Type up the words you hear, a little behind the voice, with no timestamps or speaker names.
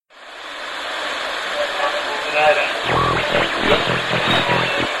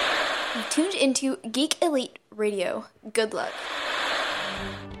into Geek Elite Radio. Good luck.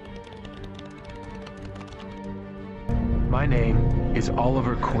 My name is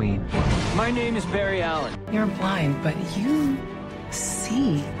Oliver Queen. My name is Barry Allen. You're blind, but you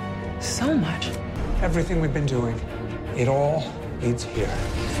see so much. Everything we've been doing, it all leads here.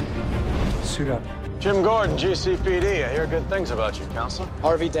 Suit up. Jim Gordon, GCPD. I hear good things about you, Counselor.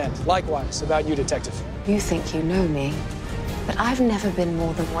 Harvey Dent. Likewise, about you, Detective. You think you know me, but I've never been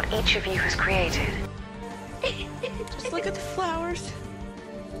more than what each of you has created. Just look at the flowers.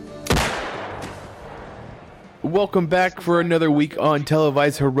 Welcome back for another week on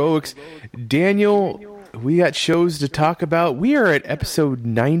Televised Heroics. Daniel, we got shows to talk about. We are at episode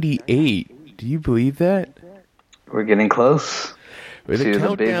 98. Do you believe that? We're getting close to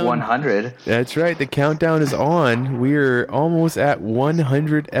the big 100. That's right. The countdown is on. We're almost at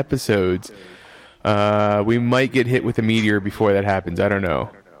 100 episodes. We might get hit with a meteor before that happens. I don't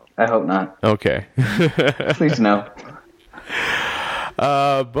know. I hope not. Okay. Please no.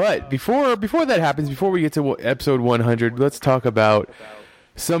 But before that happens, before we get to episode 100, let's talk about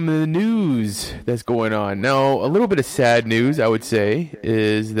some of the news that's going on. Now, a little bit of sad news, I would say,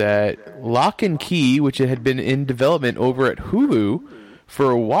 is that Lock and Key, which had been in development over at Hulu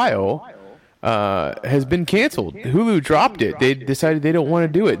for a while, has been canceled. Hulu dropped it. They decided they don't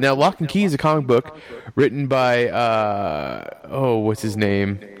want to do it. Now, Lock and Key is a comic book written by, what's his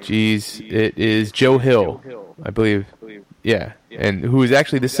name? Jeez, it is Joe Hill, I believe. Yeah, and who is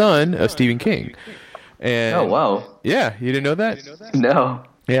actually the son of Stephen King. And, oh, wow. Yeah, you didn't know that? No.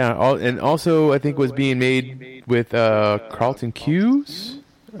 Yeah, and also I think was being made with Carlton Cuse,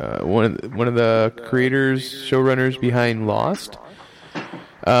 one of the creators, showrunners behind Lost.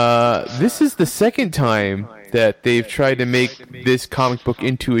 This is the second time that they've tried to make this comic book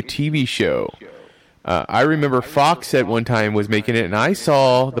into a TV show. I remember Fox at one time was making it, and I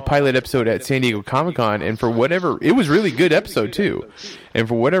saw the pilot episode at San Diego Comic-Con, and it was a really good episode too. And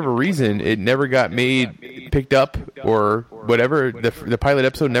for whatever reason, it never got picked up, or whatever. The pilot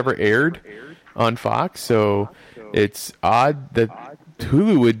episode never aired on Fox, so it's odd that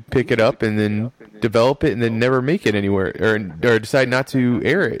Hulu would pick it up and then develop it and then never make it anywhere, or decide not to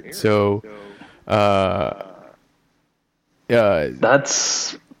air it. So,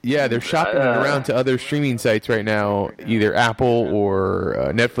 that's... Yeah, they're shopping it around to other streaming sites right now, either Apple or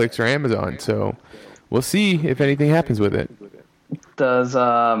Netflix or Amazon. So we'll see if anything happens with it. Does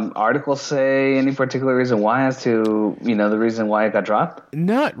article say any particular reason why as to, the reason why it got dropped?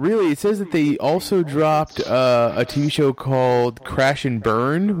 Not really. It says that they also dropped a TV show called Crash and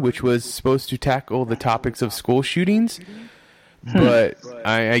Burn, which was supposed to tackle the topics of school shootings. But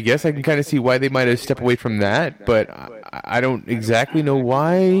I guess I can kind of see why they might have stepped away from that, but I don't exactly know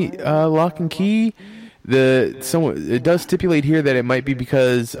why Lock and Key. It does stipulate here that it might be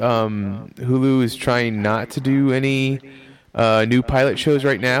because Hulu is trying not to do any new pilot shows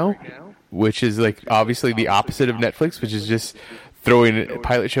right now, which is like obviously the opposite of Netflix, which is just throwing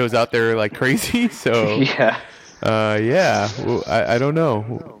pilot shows out there like crazy. So yeah, well, I don't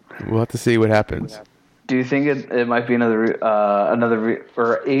know. We'll have to see what happens. Do you think it might be a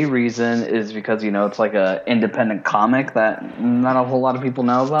reason is because it's like a independent comic that not a whole lot of people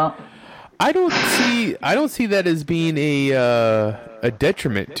know about? I don't see that as being a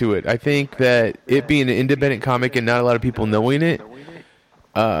detriment to it. I think that it being an independent comic and not a lot of people knowing it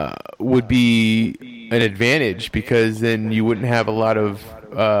would be an advantage, because then you wouldn't have a lot of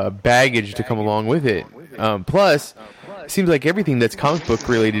baggage to come along with it. Plus, it seems like everything that's comic book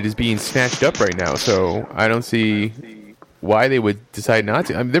related is being snatched up right now, so I don't see why they would decide not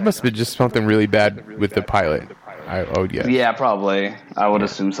to. I mean, there must have been just something really bad with the pilot, I would guess. Yeah, probably. I would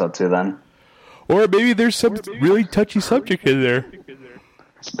assume so too then. Or maybe there's some really touchy subject in there.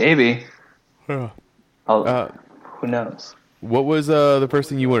 Maybe. Who knows? What was the first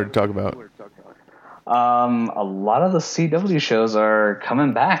thing you wanted to talk about? A lot of the CW shows are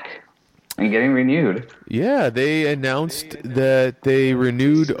coming back and getting renewed. Yeah, they announced that they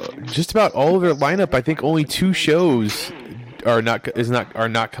renewed just about all of their lineup. I think only 2 shows are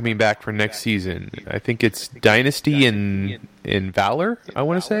not coming back for next season. I think it's Dynasty and Valor, I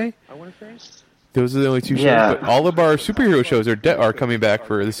want to say. Those are the only 2 shows. Yeah. But all of our superhero shows are coming back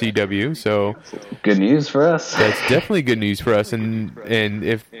for the CW. So good news for us. That's definitely good news for us. And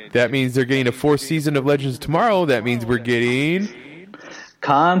if that means they're getting a 4th season of Legends tomorrow, that means we're getting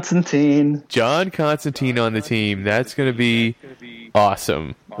John Constantine on the team. That's going to be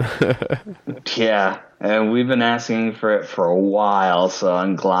awesome. Yeah, and we've been asking for it for a while, so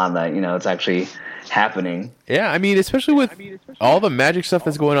I'm glad that it's actually happening. Yeah, I mean, especially with all the Magic stuff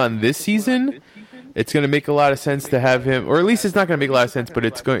that's going on this season, it's going to make a lot of sense to have him, or at least it's not going to make a lot of sense, but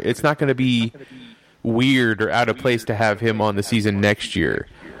it's not going to be weird or out of place to have him on the season next year.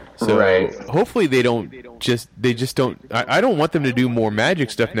 So hopefully they just don't. I don't want them to do more Magic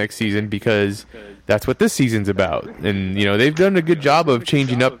stuff next season because that's what this season's about, and they've done a good job of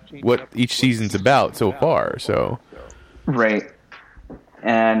changing up what each season's about so far. So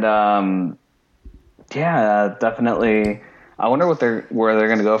and definitely. I wonder where they're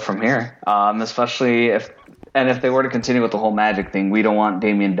going to go from here, especially if they were to continue with the whole Magic thing. We don't want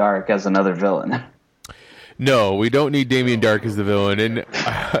Damien Darhk as another villain. No, we don't need Damien Darhk as the villain, and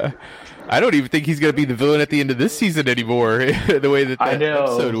I don't even think he's going to be the villain at the end of this season anymore. The way that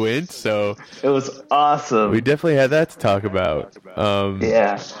episode went, so it was awesome. We definitely had that to talk about. I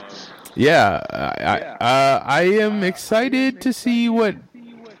am excited to see what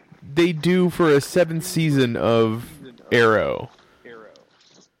they do for a 7th season of Arrow.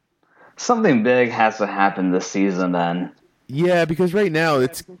 Something big has to happen this season then. Yeah, because right now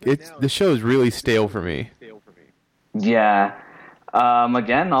it's the show is really stale for me. Yeah.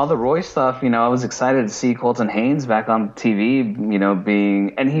 Again, all the Roy stuff, I was excited to see Colton Haynes back on TV,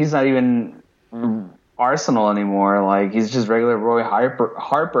 and he's not even Arsenal anymore. Like, he's just regular Roy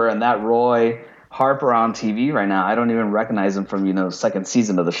Harper, and that Roy Harper on TV right now, I don't even recognize him from, the second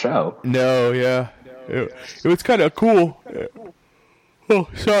season of the show. No, yeah. It was kind of cool. Oh,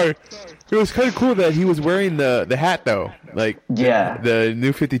 sorry. It was kind of cool that he was wearing the hat, though. Like, the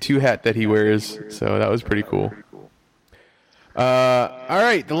New 52 hat that he wears. So that was pretty cool. All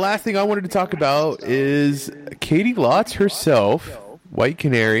right, the last thing I wanted to talk about is Katie Lotz herself, White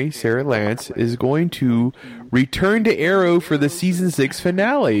Canary, Sarah Lance, is going to return to Arrow for the season 6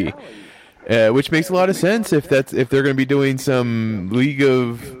 finale, which makes a lot of sense if they're going to be doing some League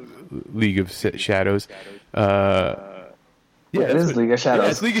of Shadows. It is League of Shadows. Yeah,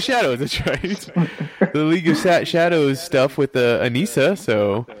 it's League of Shadows. That's right. The League of Shadows stuff with Anissa.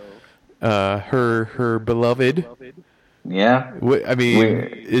 So her beloved. Yeah. I mean,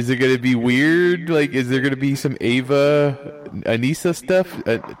 is it going to be weird? Like, is there going to be some Ava, Anissa stuff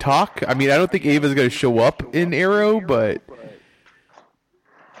talk? I mean, I don't think Ava's going to show up in Arrow, but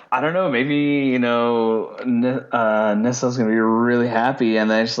I don't know. Maybe Nissa's going to be really happy, and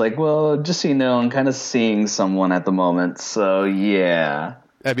then she's like, "Well, just so you know, I'm kind of seeing someone at the moment." So yeah.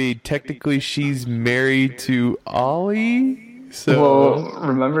 I mean, technically, she's married to Ollie. So, well,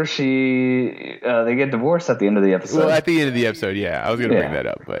 remember they get divorced at the end of the episode. Well, at the end of the episode, yeah. I was going to bring that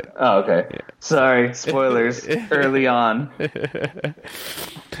up, but okay. Yeah. Sorry, spoilers early on.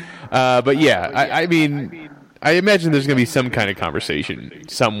 But yeah, I mean, I imagine there's going to be some kind of conversation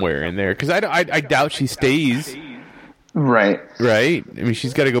somewhere in there because I doubt she stays. Right. I mean,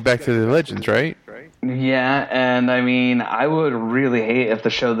 she's got to go back to the Legends, right? Yeah, and I mean, I would really hate if the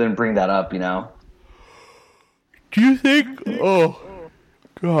show didn't bring that up. Do you think? Oh,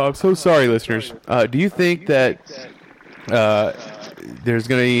 God, I'm so sorry, listeners. Do you think that there's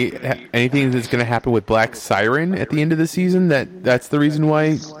going to be anything that's going to happen with Black Siren at the end of the season? That's the reason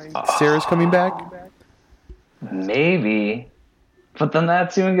why Sarah's coming back. Maybe, but then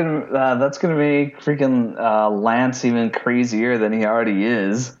that's gonna make freaking Lance even crazier than he already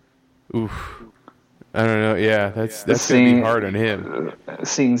is. Oof. I don't know. Yeah, that's gonna be hard on him.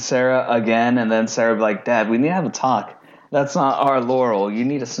 Seeing Sarah again, and then Sarah be like, "Dad, we need to have a talk. That's not our Laurel. You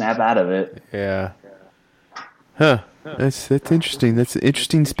need to snap out of it." Yeah. Huh. That's interesting. That's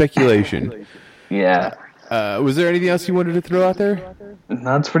interesting speculation. Yeah. Was there anything else you wanted to throw out there?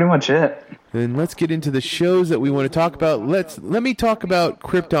 That's pretty much it. Then let's get into the shows that we want to talk about. Let me talk about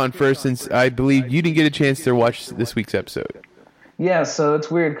Krypton first, since I believe you didn't get a chance to watch this week's episode. Yeah, so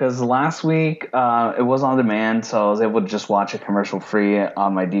it's weird because last week it was on demand, so I was able to just watch it commercial free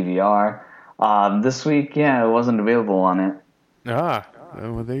on my DVR. This week, it wasn't available on it. Well,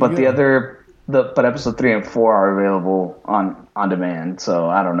 there you but go. But episode 3 and 4 are available on demand, so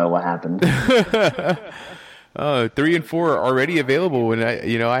I don't know what happened. 3 and 4 are already available when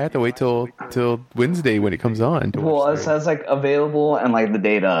I have to wait till Wednesday when it comes on. Well, it says like available and like the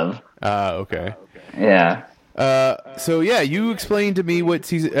date of. Okay. Yeah. So yeah, you explained to me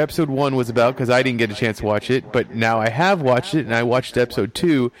what episode 1 was about because I didn't get a chance to watch it, but now I have watched it and I watched episode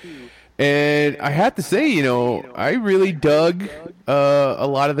 2, and I have to say, I really dug a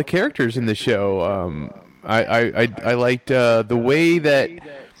lot of the characters in the show. I liked the way that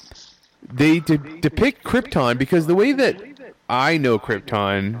they depict Krypton, because the way that I know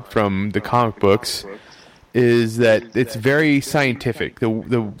Krypton from the comic books is that it's very scientific.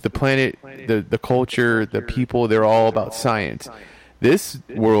 The planet, the culture, the people, they're all about science. this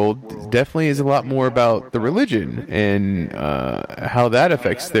world definitely is a lot more about the religion and how that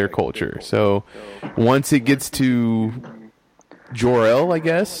affects their culture. So once it gets to Jor-El, I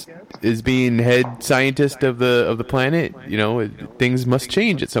guess, is being head scientist of the planet, things must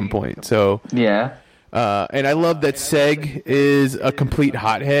change at some point. So yeah. And I love that Seg is a complete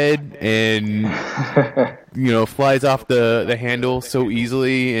hothead and flies off the handle so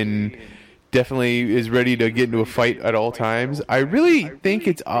easily and definitely is ready to get into a fight at all times. I really think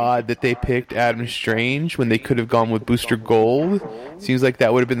it's odd that they picked Adam Strange when they could have gone with Booster Gold. Seems like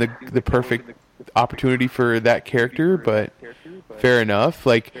that would have been the perfect opportunity for that character, but fair enough.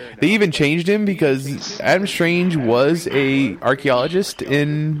 Like, they even changed him because Adam Strange was a archaeologist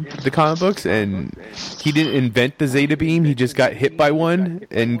in the comic books, and he didn't invent the Zeta Beam. He just got hit by one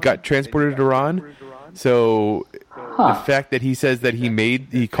and got transported to Iran. So the fact that he says that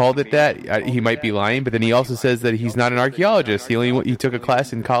he called it that, he might be lying, but then he also says that he's not an archaeologist. He took a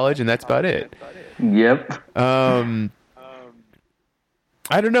class in college, and that's about it. Yep.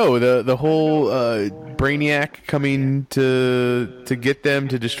 I don't know, the whole Brainiac coming to get them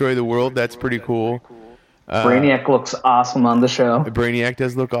to destroy the world. That's pretty cool. Brainiac looks awesome on the show. Brainiac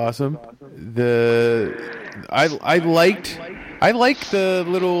does look awesome. I liked the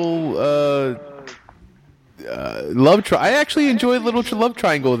little love I actually enjoyed the little love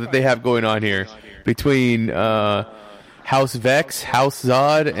triangle that they have going on here between House Vex, House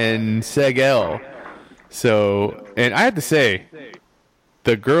Zod, and Seg-El. So, and I have to say,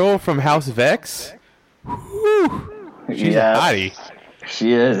 the girl from House Vex, she's a hottie.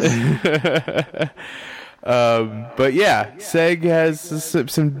 She is. But yeah, Seg has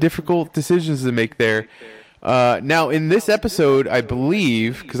some difficult decisions to make there. Now, in this episode, I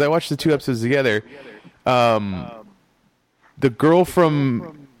believe, because I watched the 2 episodes together, the girl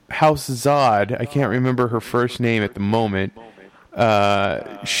from House Zod, I can't remember her first name at the moment,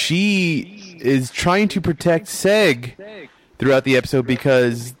 she is trying to protect Seg throughout the episode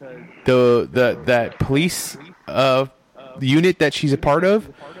because that police unit that she's a part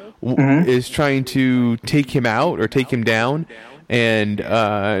of is trying to take him out or take him down, and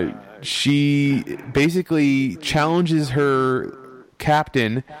she basically challenges her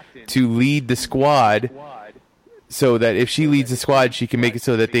captain to lead the squad, so that if she leads the squad, she can make it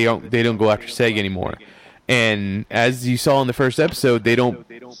so that they don't go after Seg anymore. And as you saw in the first episode, they don't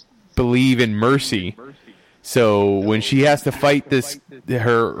believe in mercy. So when she has to fight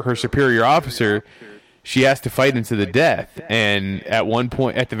her superior officer, she has to fight him to the death. And at one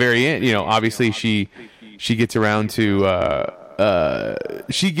point, at the very end, obviously she gets around to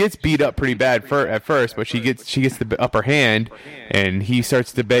she gets beat up pretty bad at first, but she gets the upper hand, and he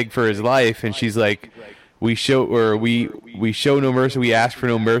starts to beg for his life, and she's like, we show no mercy, we ask for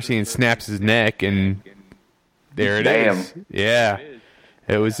no mercy, and snaps his neck, and there it is. Yeah,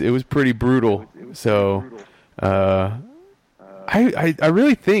 it was pretty brutal. So I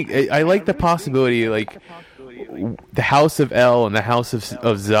really think I like the possibility, like, the House of El and the House of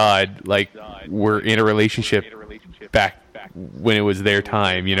Zod, like, were in a relationship back when it was their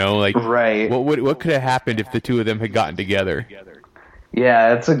time, like, right. What could have happened if the two of them had gotten together?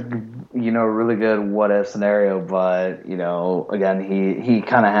 Yeah, it's a really good what if scenario, but again, he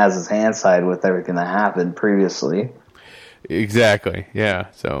kind of has his hands tied with everything that happened previously. Exactly. Yeah.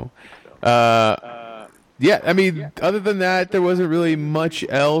 So, yeah. I mean, other than that, there wasn't really much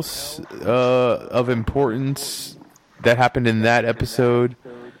else of importance that happened in that episode.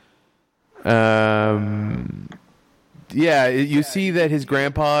 Yeah, you see that his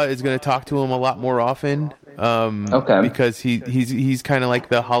grandpa is going to talk to him a lot more often. Okay. Because he's kind of like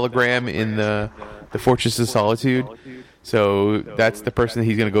the hologram in the Fortress of Solitude. So that's the person that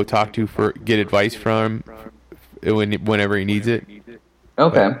he's going to go talk to get advice from whenever he needs it.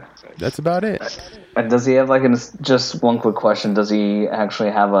 Okay. But that's about it. And does he have just one quick question? Does he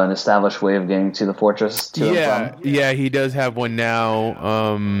actually have an established way of getting to the fortress? Yeah, he does have one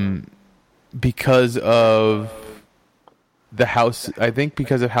now. Because of the house, I think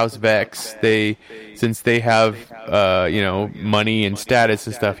because of House Vex, since they have money and status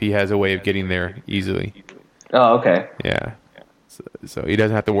and stuff, he has a way of getting there easily. Oh, okay. Yeah. So he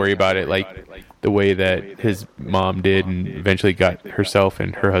doesn't have to worry about it like the way that his mom did and eventually got herself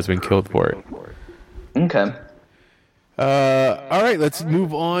and her husband killed for it. Okay. All right, let's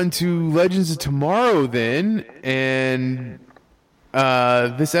move on to Legends of Tomorrow then. And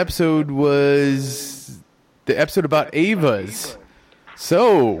this episode was the episode about Avas.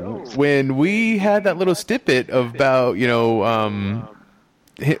 So when we had that little snippet about,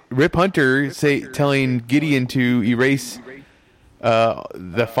 Rip Hunter telling Gideon to erase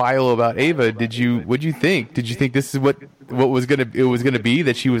the file about Ava, what'd you think? Did you think this is what was gonna be,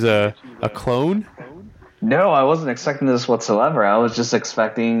 that she was a clone? No, I wasn't expecting this whatsoever. I was just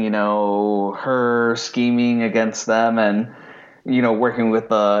expecting, her scheming against them and, working with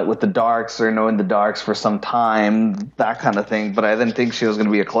the Darks or knowing the Darks for some time, that kind of thing. But I didn't think she was going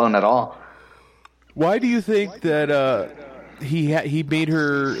to be a clone at all. Why do you think that he made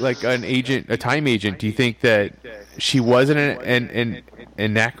her like an agent, a time agent? Do you think that she wasn't an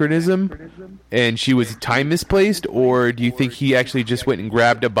anachronism and she was time misplaced, or do you think he actually just went and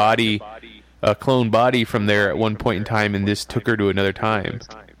grabbed a clone body from there at one point in time and just took her to another time?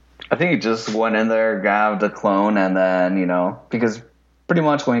 I think he just went in there, grabbed a clone, and then, because pretty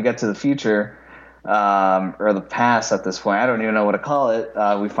much when you get to the future, or the past at this point, I don't even know what to call it,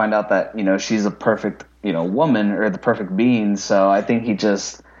 we find out that, she's a perfect, woman, or the perfect being, so I think he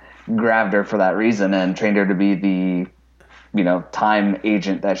just grabbed her for that reason and trained her to be the, time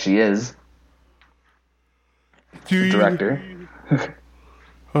agent that she is. Director.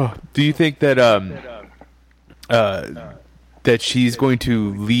 Do you think that that she's going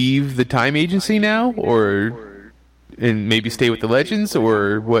to leave the time agency now, and maybe stay with the Legends,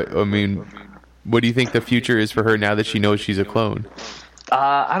 or what? I mean, what do you think the future is for her now that she knows she's a clone?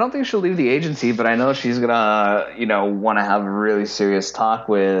 I don't think she'll leave the agency, but I know she's gonna, want to have a really serious talk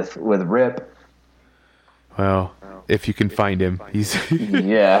with Rip. Well, if you can find him, he's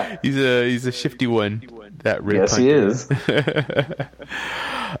yeah, he's a shifty one. That Rip. Yes, he is.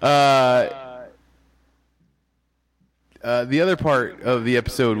 Another part of the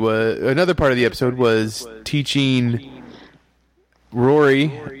episode was teaching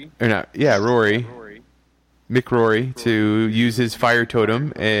Rory, Mick Rory, to use his fire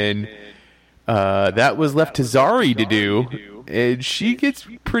totem, and that was left to Zari to do, and she gets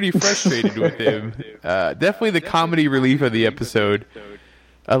pretty frustrated with him. Definitely the comedy relief of the episode.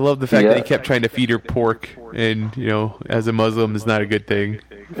 I love the fact that he kept trying to feed her pork, and as a Muslim, is not a good thing.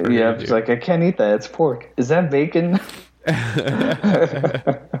 Yeah, it's like, I can't eat that. It's pork. Is that bacon?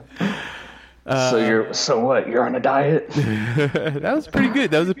 So what? You're on a diet? That was pretty good.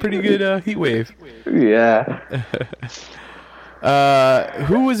 That was a pretty good heat wave. Yeah.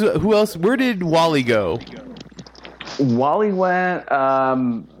 Who else? Where did Wally go? Wally went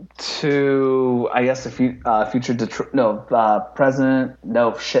to, I guess, the future Detroit.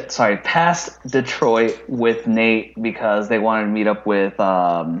 Past Detroit with Nate, because they wanted to meet up with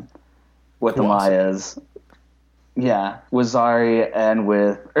the Mayas. Yeah, with Zari and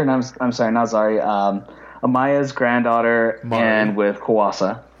I'm sorry, not Zari. Amaya's granddaughter, Mari. And with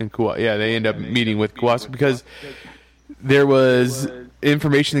Kawasa. Yeah, they end up meeting with Kawasa because there was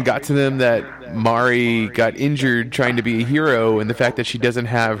information that got to them that Mari got injured trying to be a hero, and the fact that she doesn't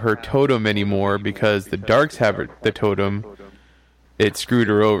have her totem anymore because the Darks have the totem, it screwed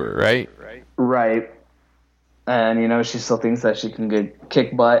her over, right? Right. And, she still thinks that she can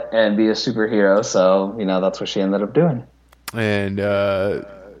kick butt and be a superhero, so, that's what she ended up doing. And,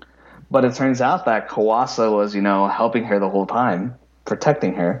 but it turns out that Kawasa was, helping her the whole time,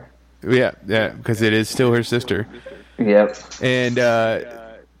 protecting her. Yeah, because it is still her sister. Yep. And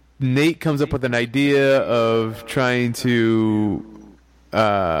Nate comes up with an idea of trying to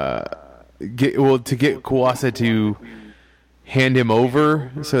get Kawasa to hand him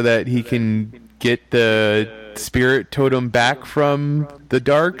over so that he can get the spirit totem back from the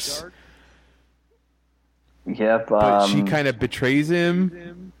Darks. Yep. But she kind of betrays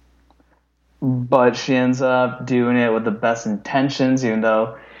him. But she ends up doing it with the best intentions, even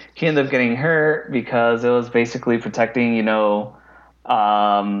though he ended up getting hurt, because it was basically protecting, the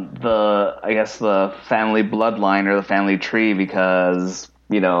family bloodline or the family tree, because,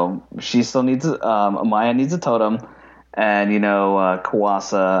 she still needs, Amaya needs a totem, and,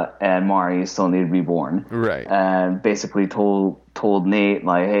 Kawasa and Mari still need to be born. Right. And basically told Nate,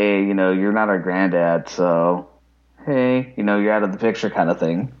 like, hey, you're not our granddad, so, hey, you're out of the picture kind of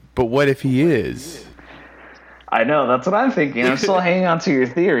thing. But what if he is? I know, that's what I'm thinking. I'm still hanging on to your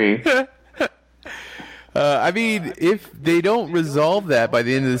theory. I mean, if they don't resolve that by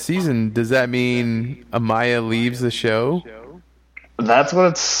the end of the season, does that mean Amaya leaves the show? That's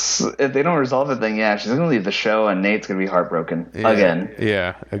what it's... If they don't resolve it, then yeah, she's going to leave the show, and Nate's going to be heartbroken. Yeah, again.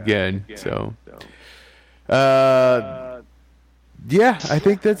 Yeah, again. So... yeah, I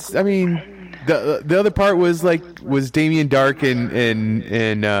think that's... I mean... The other part was Damien Dark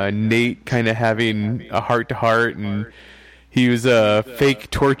and Nate kind of having a heart-to-heart, and he was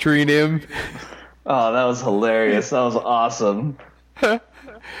fake torturing him. Oh, that was hilarious. That was awesome. That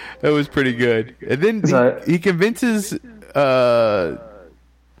was pretty good. And then he convinces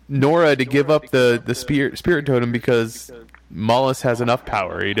Nora to give up the spirit totem because Mollis has enough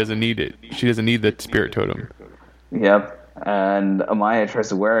power. He doesn't need it. She doesn't need the spirit totem. Yep. And Amaya tries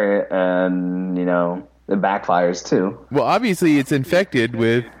to wear it, and it backfires too. Well, obviously it's infected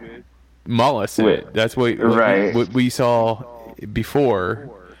with Mollis in it. That's what we saw before.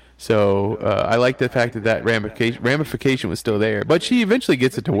 So I like the fact that ramification was still there, but she eventually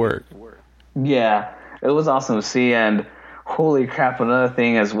gets it to work. Yeah, it was awesome to see, and holy crap! Another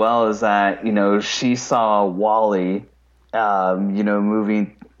thing as well is that she saw Wally,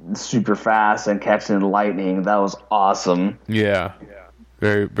 moving super fast and catching the lightning. That was awesome. Yeah,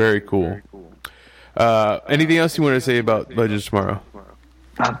 very very cool. Anything else you want to say about Legends Tomorrow?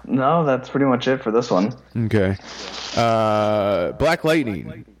 No, that's pretty much it for this one. Okay. Black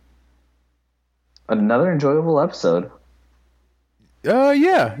Lightning. Another enjoyable episode.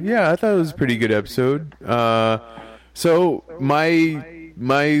 Yeah, I thought it was a pretty good episode. So my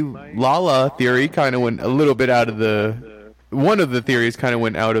Lala theory kind of went a little bit out of one of the theories kind of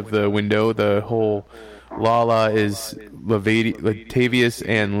went out of the window. The whole Lala is Latavius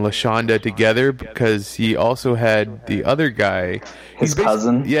and Lashonda together because he also had the other guy, his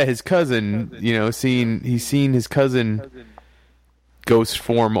cousin. Yeah, his cousin. He's seen his cousin ghost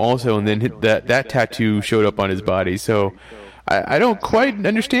form also, and then that tattoo showed up on his body. So I don't quite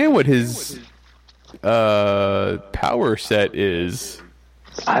understand what his power set is.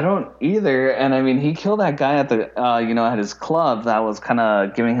 I don't either, and I mean, he killed that guy at the at his club that was kind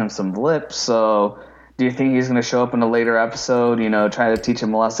of giving him some lip. So, do you think he's going to show up in a later episode? Try to teach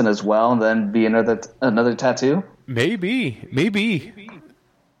him a lesson as well, and then be another tattoo? Maybe.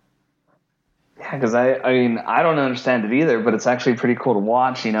 Yeah, because I mean, I don't understand it either, but it's actually pretty cool to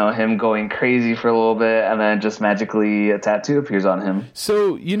watch. Him going crazy for a little bit, and then just magically a tattoo appears on him.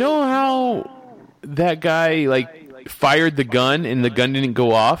 So how that guy fired the gun and the gun didn't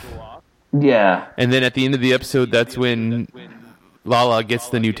go off? Yeah. And then at the end of the episode, that's when Lala gets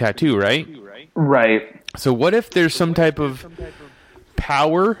the new tattoo, right? Right. So what if there's some type of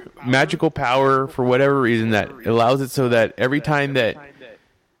power, magical power, for whatever reason, that allows it so that every time that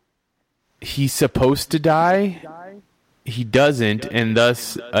he's supposed to die, he doesn't, and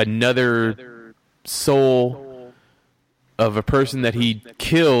thus another soul of a person that he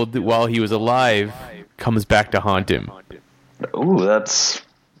killed while he was alive comes back to haunt him. Ooh, that's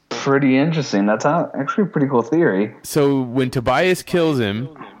pretty interesting. That's actually a pretty cool theory. So when Tobias kills him,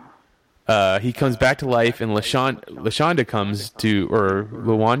 he comes back to life, and Lashonda comes to, or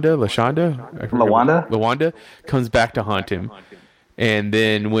Lawanda comes back to haunt him. And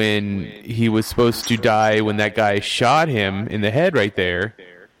then when he was supposed to die, when that guy shot him in the head right there,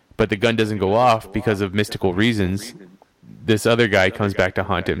 but the gun doesn't go off because of mystical reasons, this other guy comes back to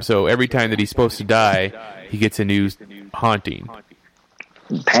haunt him. So every time that he's supposed to die, he gets a new haunting.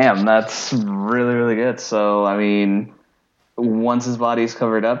 Damn, that's really, really good. So, I mean, once his body's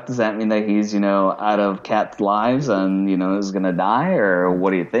covered up, does that mean that he's, out of Kat's lives and, is going to die? Or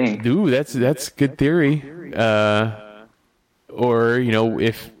what do you think? Ooh, that's good theory. Or,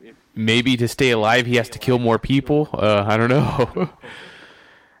 if maybe to stay alive, he has to kill more people. I don't know.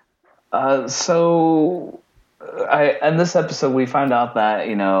 In this episode, we find out that,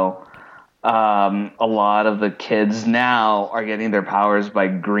 a lot of the kids now are getting their powers by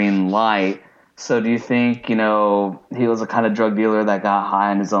green light. So do you think, he was a kind of drug dealer that got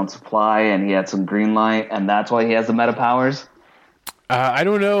high on his own supply and he had some green light and that's why he has the meta powers? I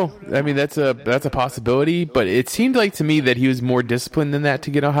don't know. I mean, that's a possibility, but it seemed like to me that he was more disciplined than that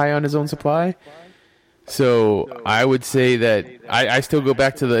to get a high on his own supply. So I would say that I still go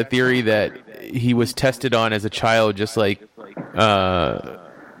back to the theory that he was tested on as a child, just like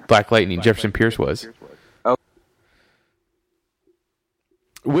Black Lightning, Jefferson Pierce was. Oh.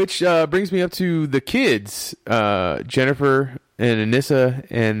 Which brings me up to the kids, Jennifer and Anissa,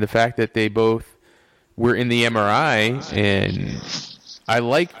 and the fact that they both were in the MRI, and I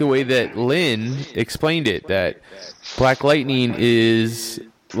like the way that Lynn explained it, that Black Lightning is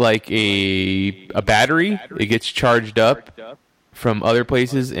like a battery. It gets charged up from other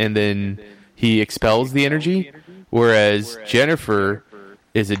places, and then he expels the energy, whereas Jennifer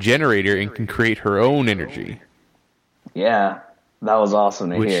is a generator and can create her own energy. Yeah, that was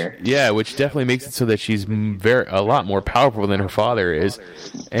awesome to hear. Yeah, which definitely makes it so that she's a lot more powerful than her father is,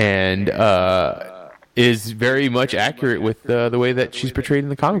 and is very much accurate with the way that she's portrayed in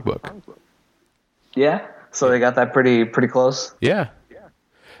the comic book. Yeah, so they got that pretty close. Yeah.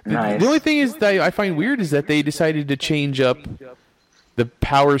 Nice. The only thing is that I find weird is that they decided to change up the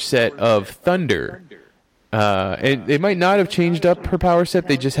power set of Thunder. And they might not have changed up her power set,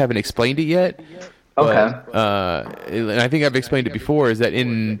 they just haven't explained it yet. Okay. And I think I've explained it before, is that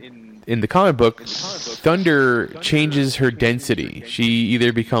in the comic book, Thunder changes her density. She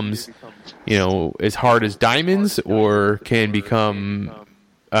either becomes, as hard as diamonds, or can become,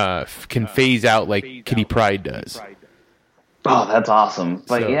 can phase out like Kitty Pryde does. Oh, that's awesome.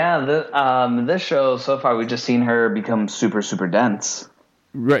 But this show, so far, we've just seen her become super, super dense.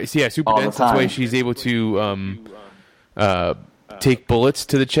 Right, so super dense. That's why she's able to take bullets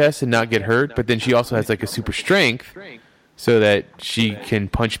to the chest and not get hurt, but then she also has like a super strength so that she can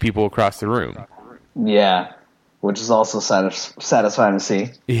punch people across the room. Yeah, which is also satisfying to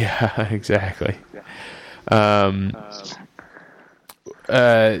see. Yeah, exactly. There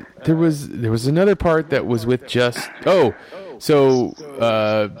was another part that was with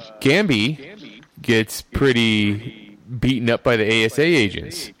Gambi gets pretty beaten up by the ASA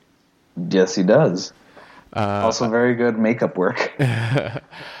agents. Yes, he does. Also very good makeup work.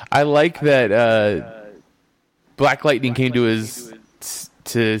 I like that Black Lightning came to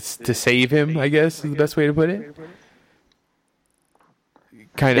to save him, I guess is the best way to put it.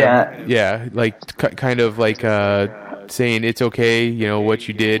 Kind of like saying it's okay, what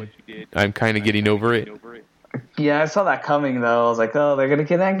you did. I'm kind of getting over it. Yeah, I saw that coming though. I was like, oh, they're gonna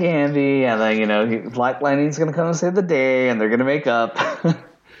kidnap Gambi, and then Black Lightning's gonna come and save the day, and they're gonna make up.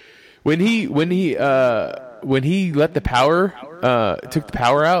 When he let the power took the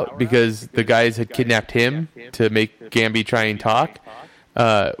power out because the guys had kidnapped him to make Gambi try and talk,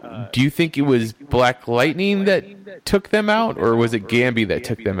 do you think it was Black Lightning that took them out, or was it Gambi that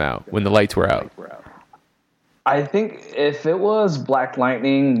took them out when the lights were out? I think if it was Black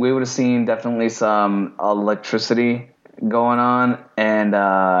Lightning, we would have seen definitely some electricity going on, and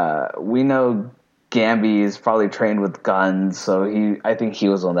we know Gambi is probably trained with guns, so I think he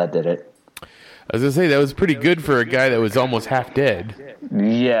was the one that did it. I was gonna say that was pretty good for a guy that was almost half dead.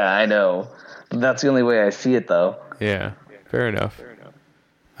 Yeah, I know. That's the only way I see it, though. Yeah, fair enough.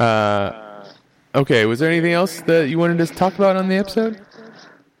 Okay, was there anything else that you wanted to talk about on the episode?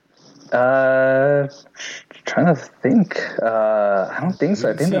 Trying to think. I don't think so.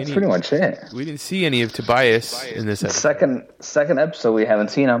 I think that's pretty much it. We didn't see any of Tobias in this episode. Second episode, we haven't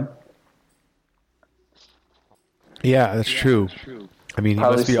seen him. Yeah, that's true. I mean, he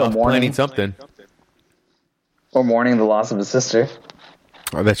must be off planning something. Or mourning the loss of his sister.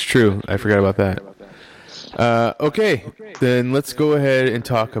 Oh, that's true. I forgot about that. Okay, then let's go ahead and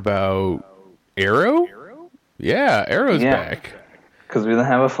talk about Arrow? Yeah, Arrow's back. Because we didn't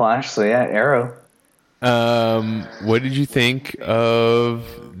have a Flash, so yeah, Arrow. What did you think of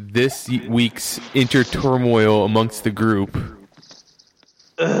this week's interturmoil amongst the group?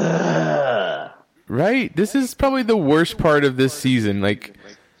 Right? This is probably the worst part of this season. Like,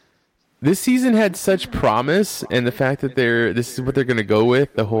 this season had such promise, and the fact that this is what they're going to go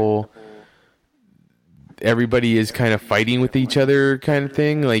with, the whole everybody is kind of fighting with each other kind of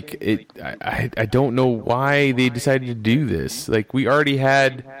thing. Like, I don't know why they decided to do this. Like, we already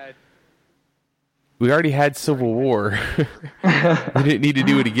had Civil War. We didn't need to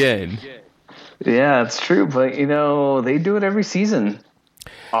do it again. Yeah, it's true, but they do it every season.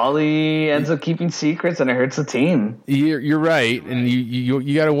 Ollie ends up keeping secrets, and it hurts the team. You're right, and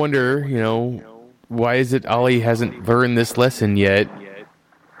you got to wonder, why is it Ollie hasn't learned this lesson yet?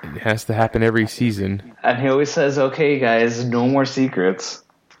 It has to happen every season. And he always says, "Okay, guys, no more secrets."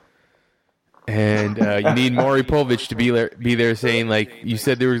 And you need Maury Povich to be there saying, like, you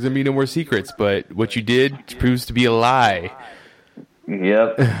said there was going to be no more secrets, but what you did proves to be a lie.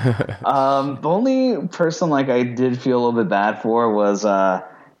 Yep. The only person I did feel a little bit bad for was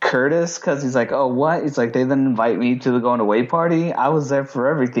Curtis, because he's like, oh, what? He's like, they didn't invite me to the going away party. I was there for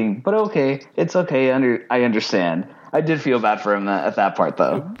everything. But okay, it's okay. I understand. I did feel bad for him at that part,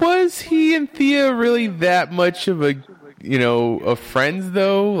 though. Was he and Thea really that much of of friends,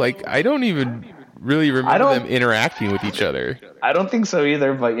 though? Like, I don't even really remember them interacting with each other. I don't think so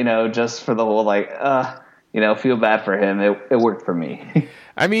either, but, just for the whole, feel bad for him, it worked for me.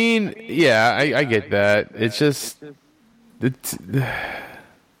 I mean, yeah, I get that. It's just...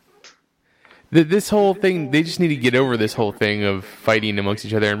 This whole thing, they just need to get over this whole thing of fighting amongst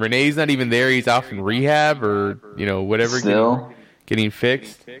each other. And Renee's not even there. He's off in rehab or, whatever, Still getting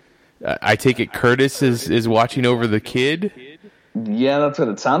fixed. I take it Curtis is watching over the kid. Yeah, that's what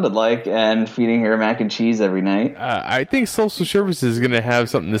it sounded like, and feeding her mac and cheese every night. I think social services is going to have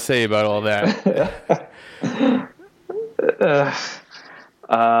something to say about all that.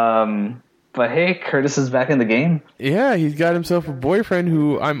 But hey, Curtis is back in the game. Yeah, he's got himself a boyfriend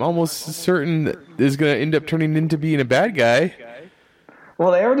who I'm almost certain is going to end up turning into being a bad guy.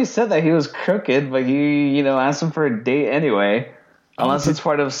 Well, they already said that he was crooked, but he, asked him for a date anyway. Unless it's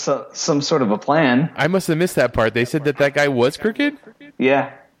part of some sort of a plan. I must have missed that part. They said that guy was crooked?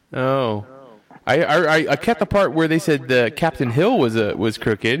 Yeah. Oh. I kept the part where they said Captain Hill was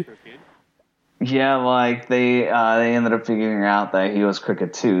crooked. Yeah, like they ended up figuring out that he was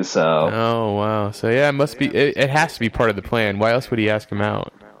crooked too. So. Oh wow! So yeah, it must be. It has to be part of the plan. Why else would he ask him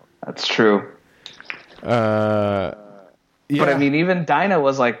out? That's true. Yeah. But I mean, even Dinah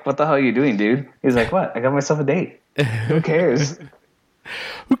was like, "What the hell are you doing, dude?" He's like, "What? I got myself a date. Who cares?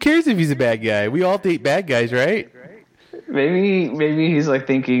 Who cares if he's a bad guy? We all date bad guys, right?" Maybe he's like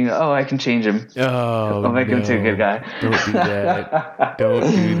thinking, "Oh, I can change him. Oh, I'll make him to a good guy." Don't do that. Don't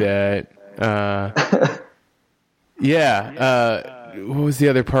do that. What was the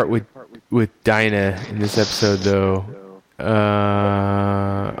other part with Dinah in this episode, though?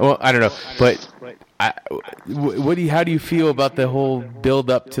 Well, I don't know, but how do you feel about the whole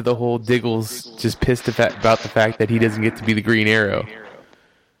build up to the whole Diggle's just pissed about the fact that he doesn't get to be the Green Arrow?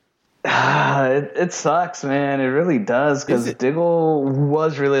 It sucks, man. It really does, because Diggle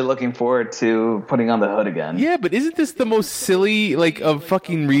was really looking forward to putting on the hood again. Yeah, but isn't this the most silly, of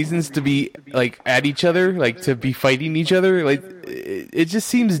fucking reasons to be, at each other? To be fighting each other? It just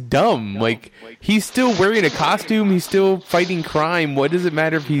seems dumb. He's still wearing a costume, he's still fighting crime. What does it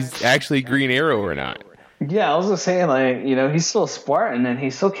matter if he's actually Green Arrow or not? Yeah, I was just saying, he's still a Spartan, and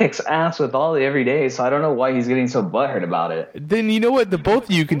he still kicks ass with Ollie every day, so I don't know why he's getting so butthurt about it. Then you know what? The both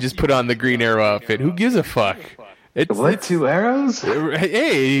of you can just put on the Green Arrow outfit. Who gives a fuck? It's 2 arrows?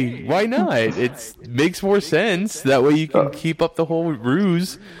 Hey, why not? It makes more sense. That way you can keep up the whole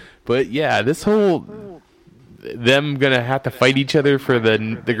ruse. But yeah, this whole... them gonna have to fight each other for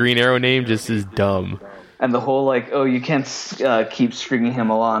the Green Arrow name just is dumb. And the whole, you can't keep stringing him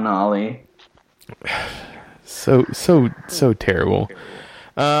along, Ollie. So terrible.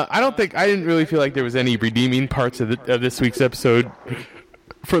 I didn't really feel like there was any redeeming parts of this week's episode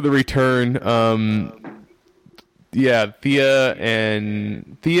for the return. Thea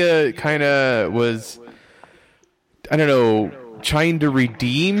kind of was, I don't know, trying to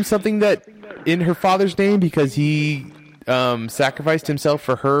redeem something that in her father's name, because he sacrificed himself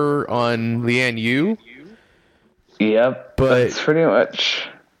for her on Lian Yu. Yep, but that's pretty much.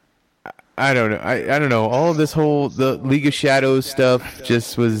 I don't know. I don't know. All of this the League of Shadows stuff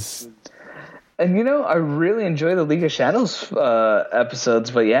just was... And, I really enjoy the League of Shadows episodes,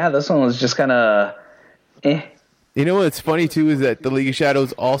 but yeah, this one was just kind of eh. You know what's funny, too, is that the League of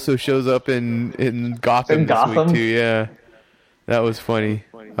Shadows also shows up in Gotham this week, too. Yeah. That was funny.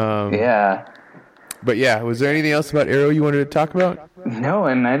 Yeah. But yeah, was there anything else about Arrow you wanted to talk about? No,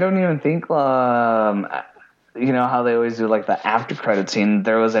 and I don't even think... how they always do the after credit scene,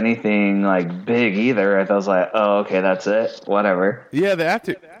 there was anything big either. I was like, oh, okay, that's it, whatever. Yeah,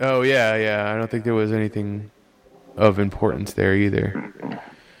 I don't think there was anything of importance there either.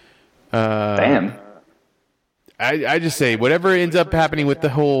 Damn. I just say whatever ends up happening with the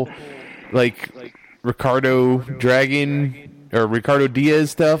whole Ricardo Dragon or Ricardo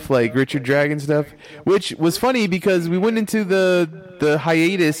Diaz stuff, Richard Dragon stuff, which was funny because we went into the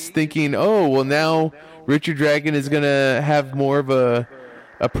hiatus thinking, oh well, now Richard Dragon is going to have more of a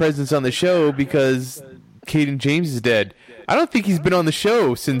presence on the show because Caden James is dead. I don't think he's been on the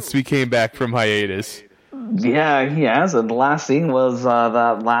show since we came back from hiatus. Yeah, he has. The last scene was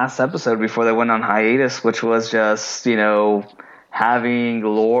that last episode before they went on hiatus, which was just, having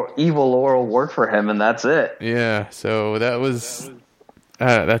evil Laurel work for him, and that's it. Yeah, so that was...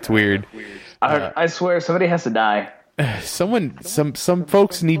 that's weird. I swear, somebody has to die. Some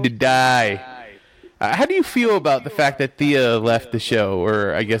folks need to die. How do you feel about the fact that Thea left the show,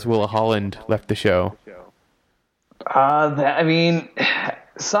 or I guess Willa Holland left the show?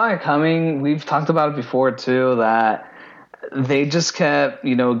 Saw it coming. We've talked about it before too, that they just kept,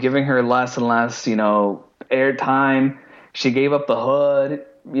 giving her less and less, airtime. She gave up the hood.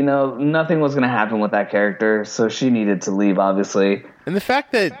 Nothing was going to happen with that character, so she needed to leave, obviously. And the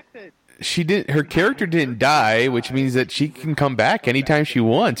fact that her character didn't die, which means that she can come back anytime she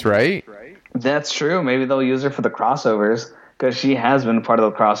wants, right? That's true. Maybe they'll use her for the crossovers, because she has been part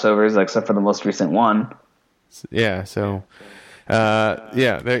of the crossovers, except for the most recent one. Yeah, so...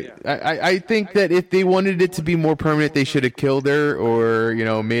 I think that if they wanted it to be more permanent, they should have killed her, or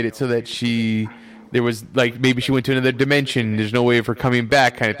made it so that there was maybe she went to another dimension. There's no way of her coming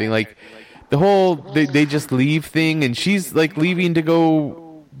back, kind of thing. The whole they just leave thing, and she's leaving to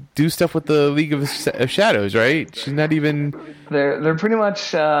go do stuff with the League of Shadows, right? She's not even. They're pretty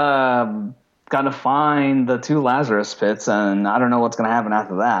much gonna find the 2 Lazarus pits, and I don't know what's gonna happen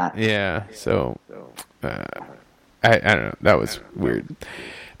after that. Yeah, so. I don't know. That was weird.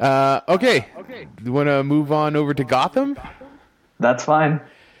 Okay. You want to move on over to Gotham? That's fine.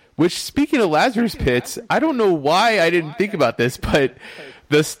 Which, speaking of Lazarus pits, I don't know why I didn't think about this, but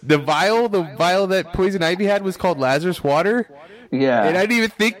the vial that Poison Ivy had was called Lazarus water. Yeah. And I didn't even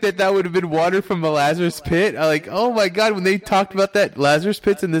think that would have been water from a Lazarus pit. I like, oh my god, when they talked about that Lazarus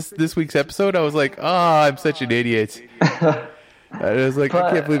pits in this week's episode, I was like, I'm such an idiot. I was like,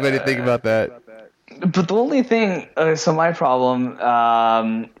 I can't believe I didn't think about that. But the only thing, so my problem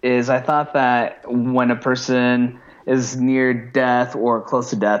is I thought that when a person is near death or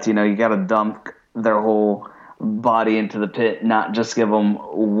close to death, you got to dump their whole body into the pit, not just give them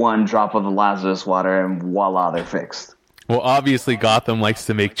one drop of the Lazarus water and voila, they're fixed. Well, obviously Gotham likes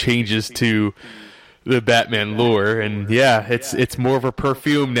to make changes to the Batman lore, and yeah, it's more of a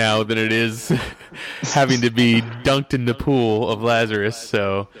perfume now than it is having to be dunked in the pool of Lazarus,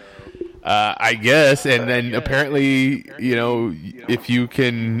 so... I guess, and then apparently, if you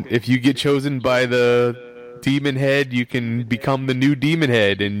get chosen by the Demon Head, you can become the new Demon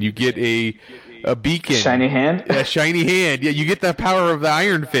Head, and you get a beacon, shiny hand. A shiny hand. Yeah, you get the power of the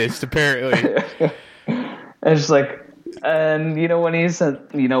Iron Fist. Apparently, it's just like, and when he said,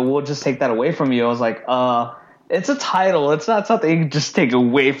 we'll just take that away from you. I was like, it's a title. It's not something you can just take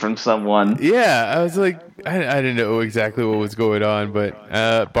away from someone. Yeah, I was like, I didn't know exactly what was going on, but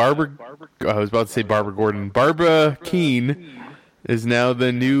Barbara Keene is now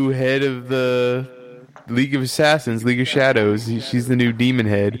the new head of the League of Assassins, League of Shadows. She's the new demon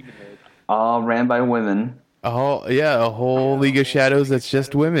head. All ran by women. Oh, yeah, a whole League of Shadows that's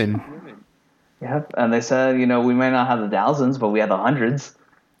just women. Yep, and they said, we might not have the thousands, but we have the hundreds.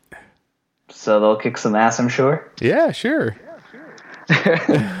 So they'll kick some ass, I'm sure. Yeah, sure.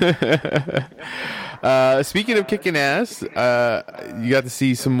 Speaking of kicking ass, you got to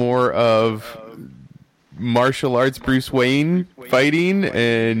see some more of martial arts Bruce Wayne fighting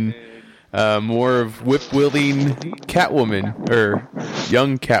and more of whip-wielding Catwoman, or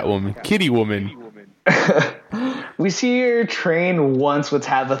young Catwoman, Kitty Woman. We see her train once with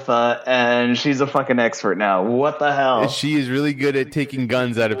Tabitha, and she's a fucking expert now. What the hell? She is really good at taking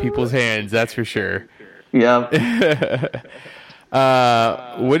guns out of people's hands, that's for sure. Yep.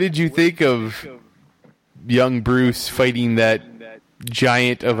 What did you think of young Bruce fighting that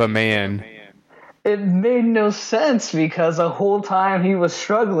giant of a man? It made no sense because the whole time he was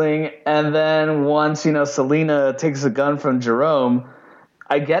struggling, and then once, Selina takes a gun from Jerome,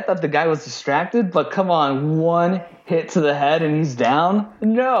 I get that the guy was distracted, but come on, one hit to the head and he's down?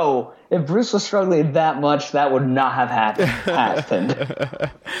 No. If Bruce was struggling that much, that would not have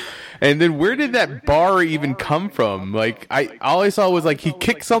happened. And then where did that bar even come from? Like, all I saw was like he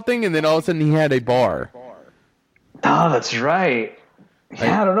kicked something and then all of a sudden he had a bar. Oh, that's right.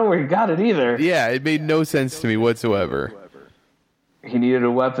 Yeah, I don't know where he got it either. Yeah, it made no sense to me whatsoever. He needed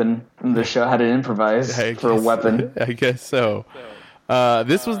a weapon, and the show had to improvise for a weapon. I guess so.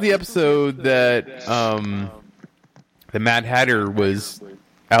 This was the episode that the Mad Hatter was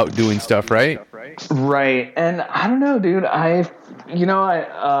out doing stuff, right? Right. And I don't know, dude. I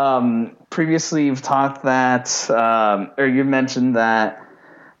previously you've talked that, or you mentioned that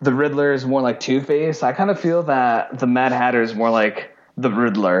the Riddler is more like Two-Face. I kind of feel that the Mad Hatter is more like the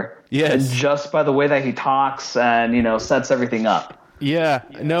Riddler. Yes. Just by the way that he talks and, sets everything up. Yeah,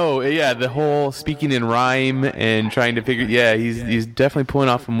 the whole speaking in rhyme and trying to figure, he's definitely pulling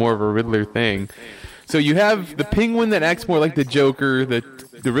off more of a Riddler thing. So you have the Penguin that acts more like the Joker, the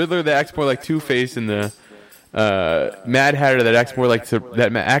Riddler that acts more like Two-Face, and the Mad Hatter that acts more like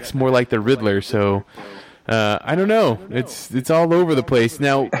the Riddler. So I don't know, it's all over the place.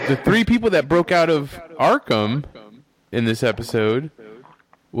 Now the three people that broke out of Arkham in this episode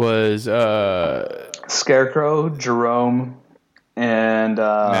was Scarecrow, Jerome, and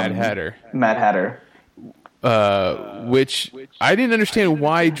Mad Hatter. Which I didn't understand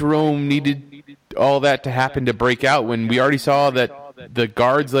why Jerome needed all that to happen to break out when we already saw that the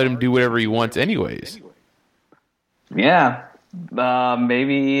guards let him do whatever he wants anyways. Yeah.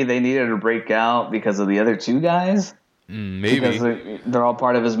 Maybe they needed to break out because of the other two guys? Maybe. Because they're all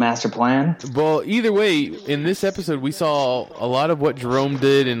part of his master plan? Well, either way, in this episode, we saw a lot of what Jerome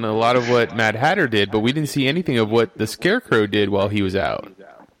did and a lot of what Mad Hatter did, but we didn't see anything of what the Scarecrow did while he was out.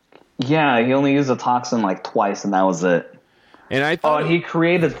 Yeah, he only used the toxin like twice, and that was it. And I thought he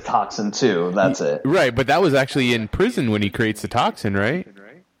created the toxin too. That's it. Right, but that was actually in prison when he creates the toxin, right?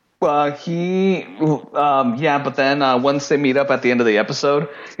 Well, but then once they meet up at the end of the episode,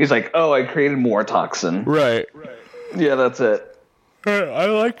 he's like, "Oh, I created more toxin." Right. Yeah, that's it. I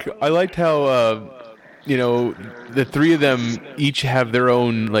liked how the three of them each have their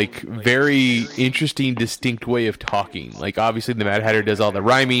own like very interesting, distinct way of talking. Like obviously the Mad Hatter does all the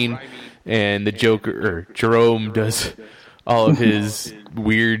rhyming, and the Joker or Jerome does all of his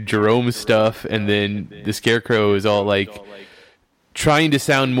weird Jerome stuff, and then the Scarecrow is all like trying to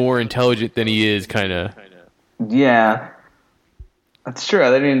sound more intelligent than he is, kind of. Yeah. That's true.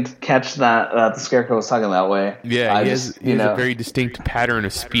 I didn't catch that the Scarecrow was talking that way. Yeah, he has a very distinct pattern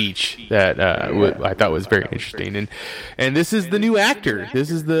of speech that I thought was very interesting. And this is the new actor. This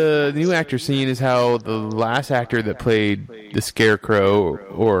is the new actor, seeing as how the last actor that played the Scarecrow,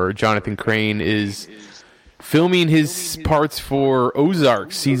 or Jonathan Crane, is filming his parts for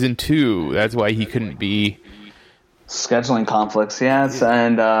Ozark Season 2. That's why he couldn't be. Scheduling conflicts, yes.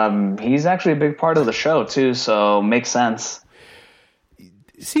 And he's actually a big part of the show, too, so makes sense.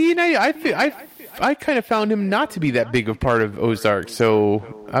 See, and I kind of found him not to be that big of part of Ozark,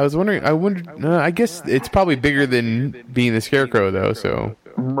 so I was wondering. I guess it's probably bigger than being the Scarecrow, though. So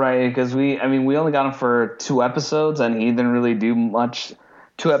right, because we only got him for 2 episodes, and he didn't really do much.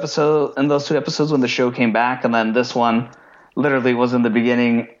 2 episodes, and those 2 episodes when the show came back, and then this one literally was in the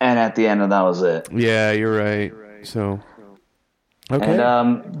beginning and at the end, and that was it. Yeah, you're right. So okay,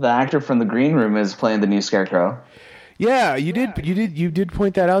 and the actor from The Green Room is playing the new Scarecrow. Yeah, you did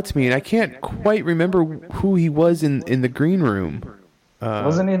point that out to me, and I can't quite remember who he was in The Green Room.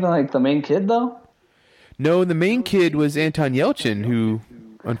 Wasn't he like the main kid though? No, the main kid was Anton Yelchin, who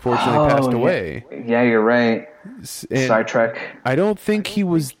unfortunately passed away. Yeah, you're right. And Star Trek. I don't think he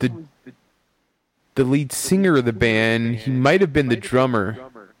was the lead singer of the band. He might have been the drummer.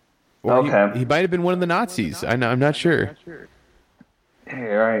 Or okay. He might have been one of the Nazis. I'm not sure. Yeah,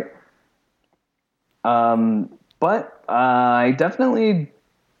 you're right. But I definitely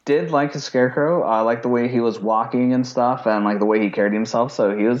did like the Scarecrow. I like the way he was walking and stuff, and like the way he carried himself.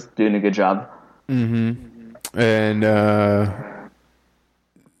 So he was doing a good job. Mm-hmm. And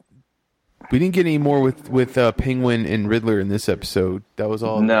we didn't get any more with Penguin and Riddler in this episode. That was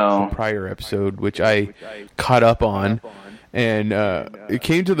all the prior episode, which I caught up on. And it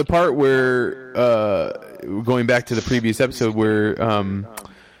came to the part where, going back to the previous episode, where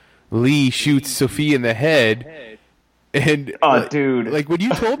Lee shoots Sophie in the head. And dude, like when you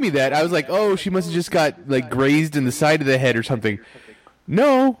told me that, I was like, oh, she must have just got like grazed in the side of the head or something.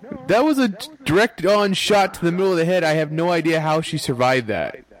 No, that was a direct on shot to the middle of the head. I have no idea how she survived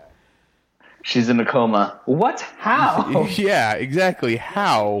that. She's in a coma. What? How? Yeah, exactly.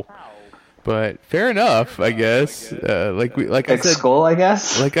 How? But fair enough, I guess. Like I said, skull, I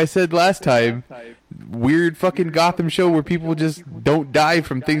guess. Like I said last time, weird fucking Gotham show where people just don't die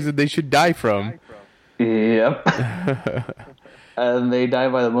from things that they should die from. Yep. And they die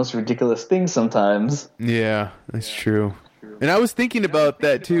by the most ridiculous things sometimes. Yeah, that's true. And I was thinking about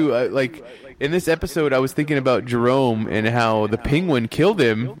that too. Like in this episode, I was thinking about Jerome and how the Penguin killed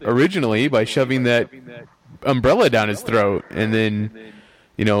him originally by shoving that umbrella down his throat, and then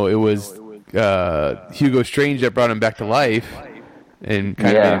it was Hugo Strange that brought him back to life and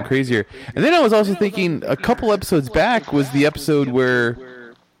kind of made him crazier. And then I was also thinking a couple episodes back was the episode where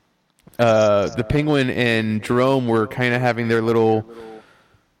the Penguin and Jerome were kind of having their little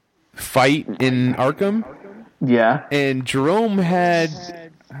fight in Arkham. Yeah. And Jerome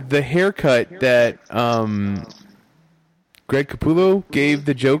had the haircut that Greg Capullo gave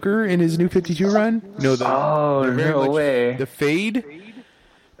the Joker in his New 52 run. No way. The fade.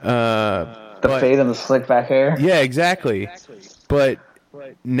 The fade and the slick back hair. Yeah, exactly. But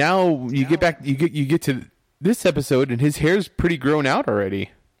now you get to this episode, and his hair's pretty grown out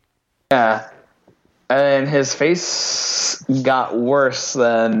already. Yeah, and his face got worse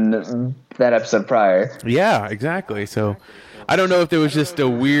than that episode prior. Yeah, exactly. So I don't know if there was just a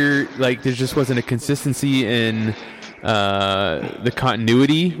weird, like, there just wasn't a consistency in the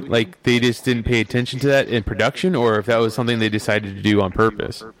continuity, like they just didn't pay attention to that in production, or if that was something they decided to do on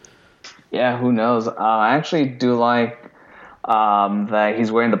purpose. Yeah, who knows? I actually do like that he's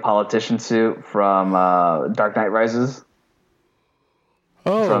wearing the politician suit from Dark Knight Rises.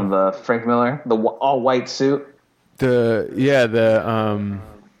 Oh. From the Frank Miller, the all-white suit. The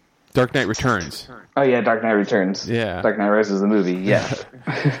Dark Knight Returns. Oh yeah, Dark Knight Returns. Yeah. Dark Knight Rises, the movie. Yeah.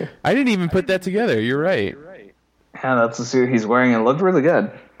 I didn't even put that together. You're right. Yeah, that's the suit he's wearing, and it looked really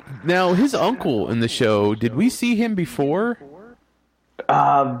good. Now, his uncle in the show, did we see him before?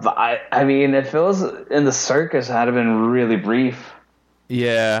 I mean, if it was in the circus, it had been really brief.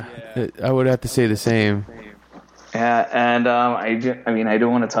 Yeah, I would have to say the same. Yeah, and I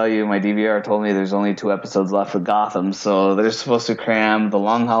don't want to tell you, my DVR told me there's only 2 episodes left of Gotham, so they're supposed to cram The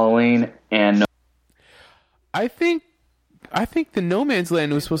Long Halloween and I think the No Man's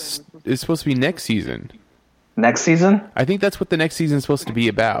Land is supposed to be next season. Next season? I think that's what the next season is supposed to be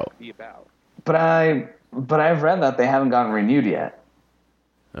about. But I've read that they haven't gotten renewed yet.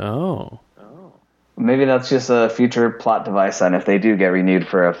 Oh. Maybe that's just a future plot device then if they do get renewed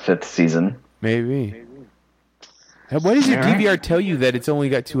for a 5th season. Maybe. Why does your DVR tell you that it's only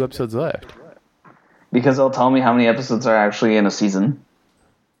got 2 episodes left? Because it'll tell me how many episodes are actually in a season.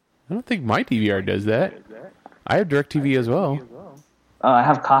 I don't think my DVR does that. I have DirecTV as well. Oh, I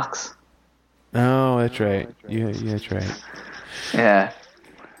have Cox. Oh, that's right. Yeah, that's right. Yeah.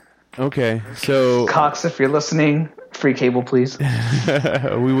 Okay, so... Cox, if you're listening, free cable, please.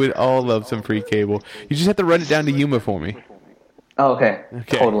 We would all love some free cable. You just have to run it down to Yuma for me. Oh, okay.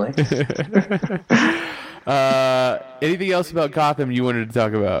 Totally. Anything else about Gotham you wanted to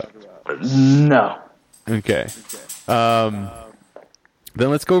talk about? No. Okay. Then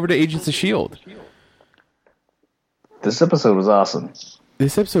let's go over to Agents of S.H.I.E.L.D. This episode was awesome.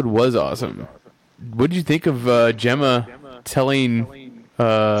 This episode was awesome. What did you think of Gemma telling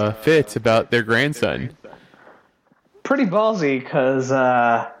Fitz about their grandson? Pretty ballsy, because,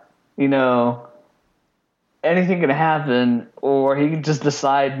 anything can happen, or he can just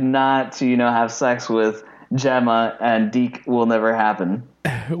decide not to, have sex with Gemma, and Deke will never happen.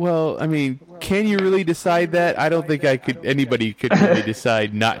 Well, I mean, can you really decide that? I don't think anybody could really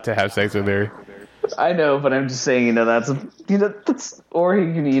decide not to have sex with her. I know, but I'm just saying, that's or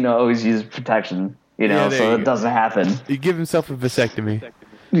he can, always use protection, so it doesn't happen. You give himself a vasectomy.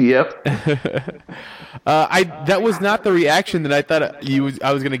 Yep. That was not the reaction that I thought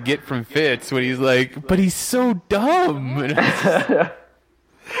I was going to get from Fitz when he's like, but he's so dumb.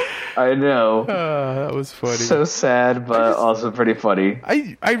 I know. That was funny. So sad, but also pretty funny.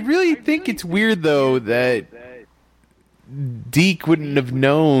 I really think it's weird, though, that Deke wouldn't have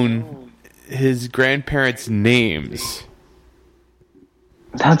known his grandparents' names.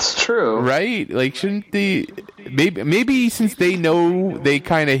 That's true. Right? Like, shouldn't they... Maybe since they know, they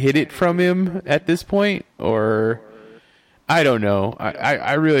kind of hid it from him at this point? Or... I don't know.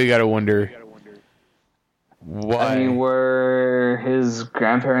 I really gotta wonder... Why? I mean, were his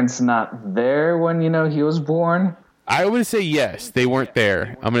grandparents not there when, he was born? I would say yes. They weren't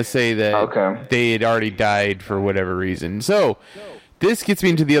there. I'm going to say that they had already died for whatever reason. So, this gets me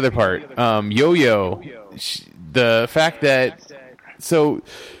into the other part. Yo-Yo. The fact that...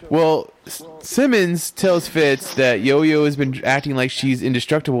 Simmons tells Fitz that Yo-Yo has been acting like she's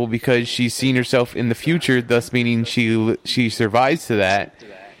indestructible because she's seen herself in the future, thus meaning she survives to that.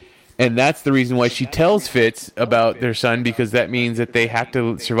 And that's the reason why she tells Fitz about their son, because that means that they have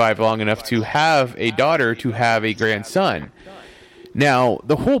to survive long enough to have a daughter, to have a grandson. Now,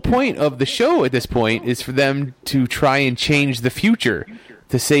 the whole point of the show at this point is for them to try and change the future,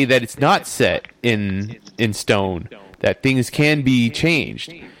 to say that it's not set in stone, that things can be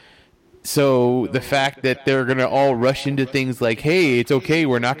changed. So the fact that they're going to all rush into things like, hey, it's okay,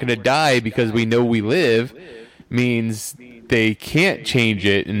 we're not going to die because we know we live, means they can't change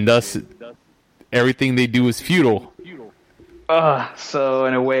it, and thus everything they do is futile. So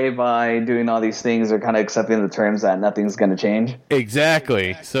in a way, by doing all these things, they're kind of accepting the terms that nothing's going to change?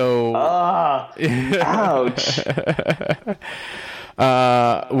 Exactly. So... ouch.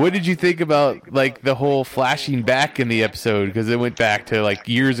 What did you think about, like, the whole flashing back in the episode? Because it went back to, like,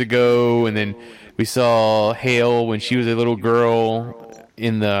 years ago, and then we saw Hale when she was a little girl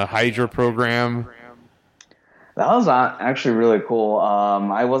in the Hydra program. That was actually really cool.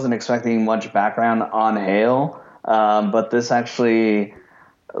 I wasn't expecting much background on Hale, but this actually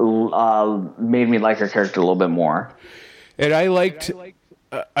made me like her character a little bit more. And I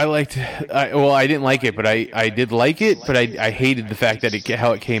didn't like it, but I did like it, but I hated the fact that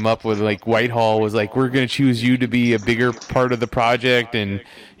how it came up with, like, Whitehall was like, we're going to choose you to be a bigger part of the project, and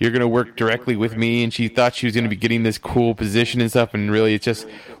you're going to work directly with me, and she thought she was going to be getting this cool position and stuff, and really it's just,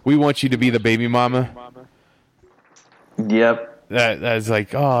 we want you to be the baby mama. Yep. That was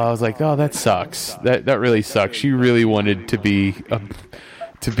like, I was like, that sucks. That really sucks. She really wanted to be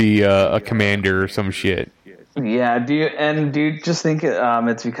a commander or some shit. Yeah. Do you just think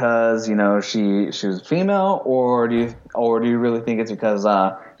it's because she was female, or do you really think it's because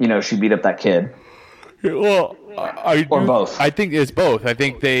she beat up that kid? Well, or both. I think it's both. I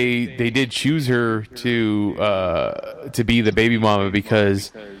think they did choose her to be the baby mama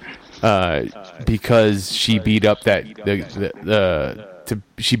because she beat up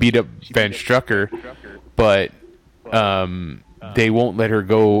she beat up Van Strucker, but they won't let her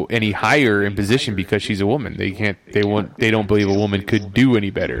go any higher in position because she's a woman. They don't believe a woman could do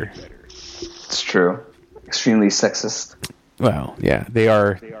any better. It's true. Extremely sexist. Well, yeah, they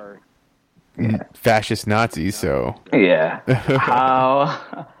are fascist Nazis, so yeah.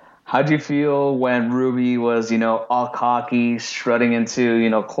 How'd you feel when Ruby was, all cocky, strutting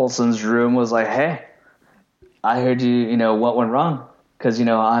into, Coulson's room, was like, hey, I heard you, what went wrong? because,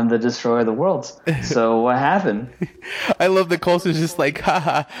 I'm the destroyer of the worlds. So what happened? I love that Coulson's just like,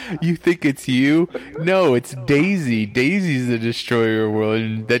 haha, you think it's you? No, it's Daisy. Daisy's the destroyer of the world,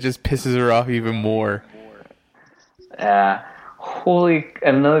 and that just pisses her off even more. Yeah. And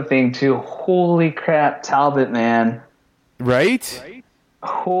another thing, too. Holy crap, Talbot, man. Right?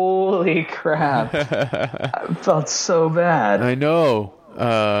 Holy crap. I felt so bad. I know.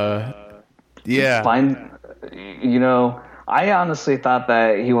 Yeah. I honestly thought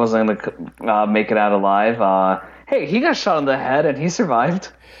that he wasn't going to make it out alive. Hey, he got shot in the head and he survived.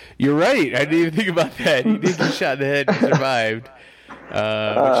 You're right. I didn't even think about that. He did get shot in the head and survived.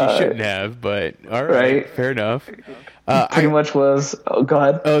 Which he shouldn't have, but all right. Fair enough. Pretty much was. Oh, go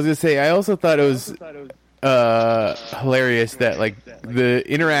ahead. I was going to say, I also thought it was hilarious that, like, the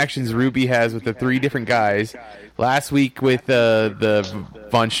interactions Ruby has with the 3 different guys. Last week with the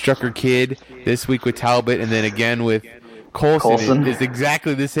Von Strucker kid, this week with Talbot, and then again with Coulson. Is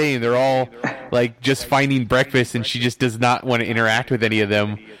exactly the same. They're all like just finding breakfast, and she just does not want to interact with any of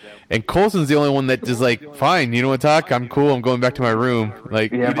them. And Coulson's the only one that is like, fine, you know what, Doc? I'm cool. I'm going back to my room.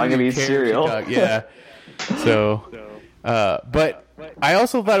 Like, yeah, I'm gonna eat cereal. Yeah. So, but I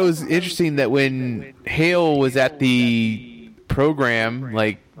also thought it was interesting that when Hale was at the program,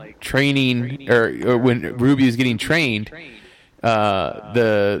 like training, or when Ruby was getting trained,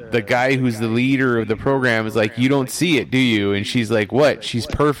 the guy who's the leader of the program is like, you don't see it, do you? And she's like, what? She's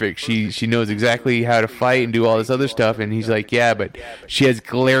perfect. She knows exactly how to fight and do all this other stuff. And he's like, yeah, but she has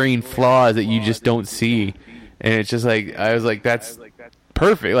glaring flaws that you just don't see. And it's just like, I was like, that's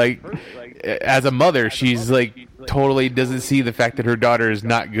perfect. Like, as a mother, she's like totally doesn't see the fact that her daughter is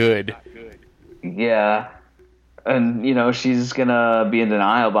not good. Yeah. And, she's going to be in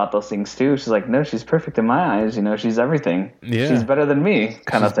denial about those things, too. She's like, no, she's perfect in my eyes. She's everything. Yeah. She's better than me,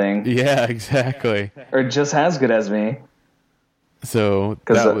 kind of thing. Yeah, exactly. Or just as good as me. So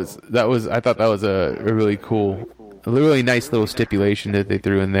that was I thought that was a really cool, a really nice little stipulation that they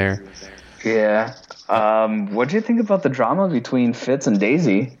threw in there. Yeah. What do you think about the drama between Fitz and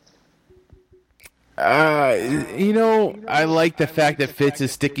Daisy? I like the fact that Fitz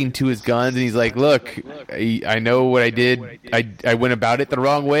is sticking to his guns, and he's like, look, I know what I did. I went about it the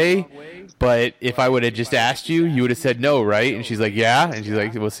wrong way, but if I would have just asked you, you would have said no, right? And she's like, yeah. And she's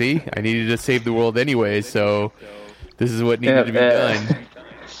like, well, see, I needed to save the world anyway, so this is what needed to be done.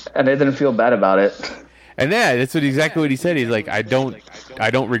 And I didn't feel bad about it. And yeah, that's exactly what he said. He's like, I don't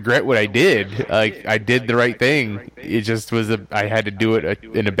regret what I did. Like, I did the right thing. It just was I had to do it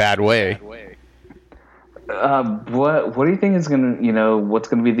in a bad way. What do you think is what's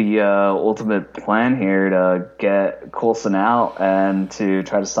gonna be the ultimate plan here to get Coulson out and to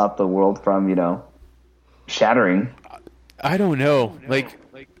try to stop the world from shattering? I don't know. Like,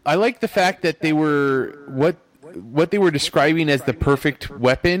 I like the fact that they were what they were describing as the perfect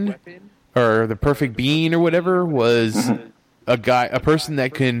weapon or the perfect being or whatever was a person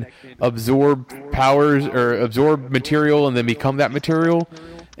that can absorb powers or absorb material and then become that material.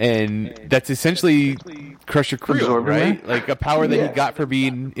 And that's essentially Crusher Creel, right? Like a power that he got for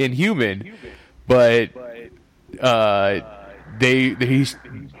being inhuman. But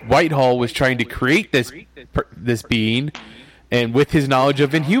Whitehall was trying to create this being, and with his knowledge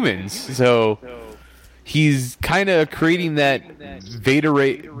of Inhumans, so he's kind of creating that Vita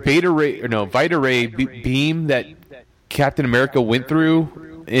Ray beam that Captain America went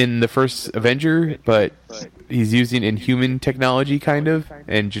through in the first Avenger, but he's using Inhuman technology kind of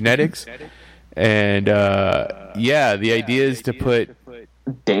and genetics. And the idea is to put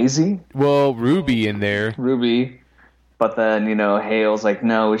Ruby in there. But then, Hale's like,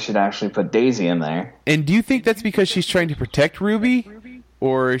 no, we should actually put Daisy in there. And do you think that's because she's trying to protect Ruby?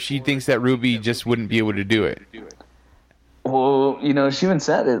 Or she thinks that Ruby just wouldn't be able to do it? Well, she even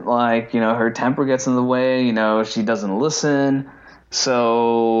said it, like, her temper gets in the way, she doesn't listen.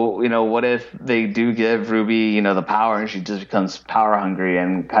 So, what if they do give Ruby, the power and she just becomes power hungry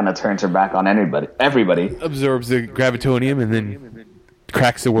and kind of turns her back on everybody. Absorbs the gravitonium and then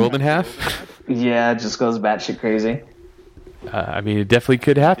cracks the world in half? Yeah, it just goes batshit crazy. It definitely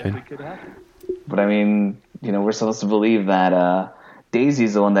could happen. But we're supposed to believe that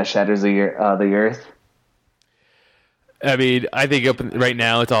Daisy's the one that shatters the Earth. I think right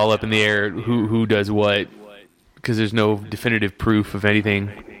now it's all up in the air who does what, because there's no definitive proof of anything.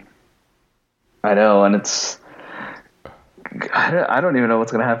 I know, and I don't even know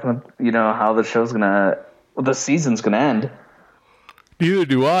what's going to happen. How the season's going to end. Neither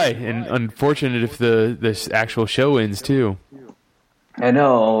do I, and unfortunate if this actual show ends too. I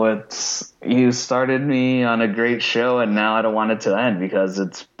know, you started me on a great show, and now I don't want it to end because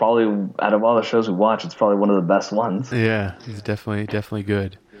it's probably, out of all the shows we watch, it's probably one of the best ones. Yeah, he's definitely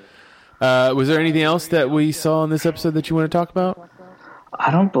good. Was there anything else that we saw in this episode that you want to talk about? I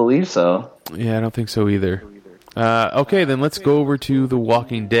don't believe so. Yeah, I don't think so either. Okay, then let's go over to The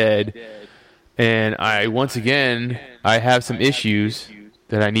Walking Dead. And once again, I have some issues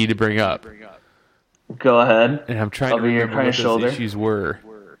that I need to bring up. Go ahead. And I'm trying to remember what those issues were.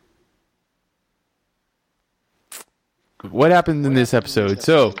 What happened in this episode?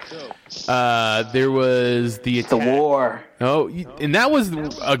 So, there was the attack. The war. Oh, and that was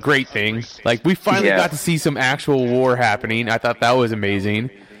a great thing. Like, we finally got to see some actual war happening. I thought that was amazing.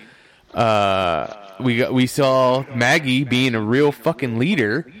 We saw Maggie being a real fucking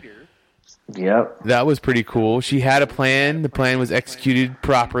leader. Yep. That was pretty cool. She had a plan. The plan was executed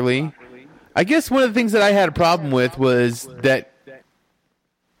properly. I guess one of the things that I had a problem with was that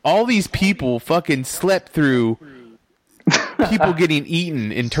all these people fucking slept through people getting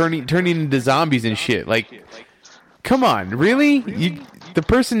eaten and turning into zombies and shit. Like, come on, really?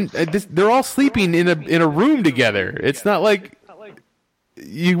 They're all sleeping in a room together. It's not like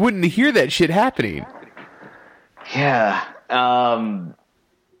you wouldn't hear that shit happening. Yeah.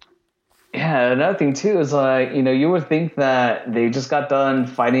 Yeah, another thing too is you would think that they just got done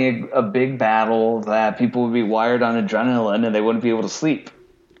fighting a big battle, that people would be wired on adrenaline and they wouldn't be able to sleep.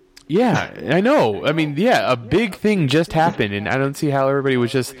 Yeah, I know. I mean, yeah, a big thing just happened, and I don't see how everybody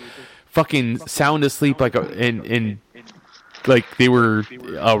was just fucking sound asleep like like they were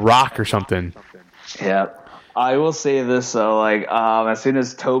a rock or something. Yeah. I will say this though, as soon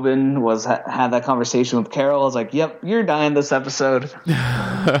as Tobin had that conversation with Carol, I was like, "Yep, you're dying this episode."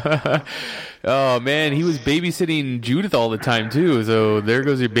 Oh man, he was babysitting Judith all the time too. So there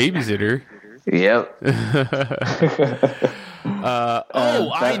goes your babysitter. Yep.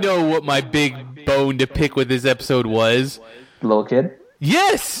 I know what my big bone to pick with this episode was. Little kid?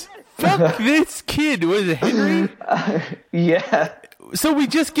 Yes. Fuck this kid. Was it Henry? Yeah. So we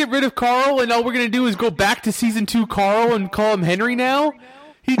just get rid of Carl, and all we're gonna do is go back to season 2 Carl and call him Henry now?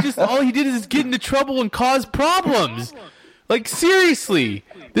 All he did is get into trouble and cause problems. Like, seriously,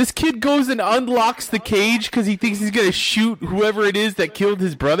 this kid goes and unlocks the cage because he thinks he's gonna shoot whoever it is that killed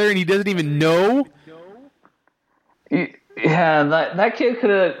his brother, and he doesn't even know. Yeah, that kid could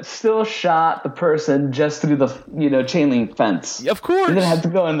have still shot the person just through the chain link fence. Of course, he didn't have to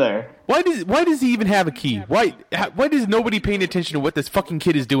go in there. Why does he even have a key? Why is nobody paying attention to what this fucking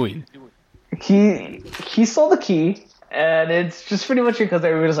kid is doing? He stole the key, and it's just pretty much because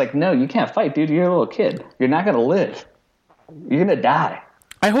everybody's like, "No, you can't fight, dude. You're a little kid. You're not gonna live. You're gonna die."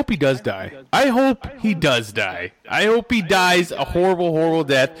 I hope he does die. I hope he dies a horrible, horrible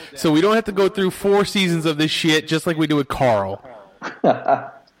death, so we don't have to go through 4 seasons of this shit just like we do with Carl.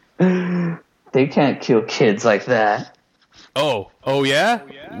 They can't kill kids like that. Oh yeah?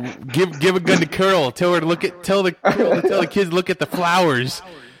 Give a gun to Carol. Tell the kids to look at the flowers.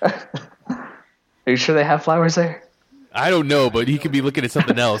 Are you sure they have flowers there? I don't know, but he could be looking at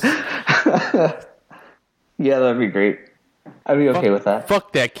something else. Yeah, that'd be great. I'd be okay with that.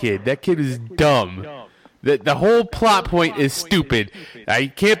 Fuck that kid. That kid is dumb. The whole plot point is stupid. I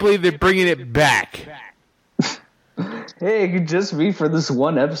can't believe they're bringing it back. Hey, it could just be for this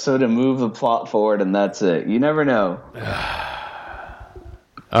one episode and move the plot forward, and that's it. You never know.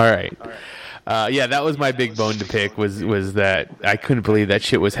 All right. Yeah, that was my big bone to pick, was that I couldn't believe that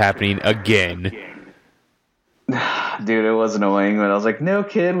shit was happening again. Dude, it was annoying, but I was like, "No,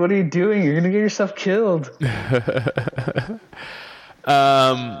 kid, what are you doing? You're going to get yourself killed."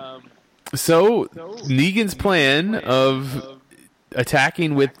 So, Negan's plan of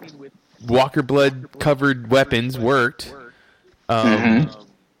attacking with Walker blood-covered weapons worked.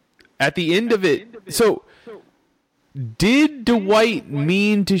 At the end of it... So, did Dwight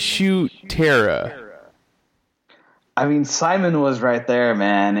mean to shoot Tara? I mean, Simon was right there,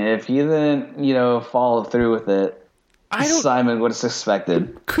 man. If he didn't, follow through with it, Simon would have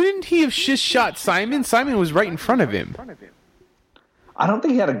suspected. Couldn't he have just shot Simon? Simon was right in front of him. I don't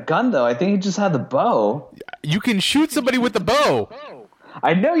think he had a gun, though. I think he just had the bow. You can shoot somebody with the bow.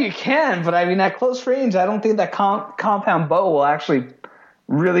 I know you can, but I mean, at close range, I don't think that compound bow will actually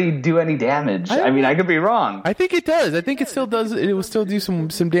really do any damage. I mean, I could be wrong. I think it does. I think it still does. It will still do some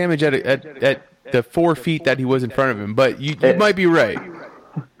damage at the 4 feet that he was in front of him. But you might be right.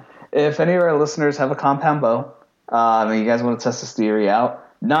 If any of our listeners have a compound bow, and you guys want to test this theory out,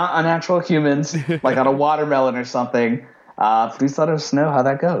 not on actual humans, like on a watermelon or something, please let us know how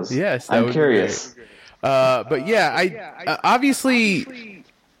that goes. Yes, I'm curious. But yeah, I obviously,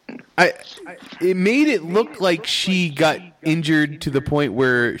 it made it look like she got injured to the point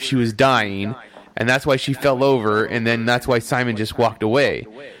where she was dying, and that's why she fell over, and then that's why Simon just walked away.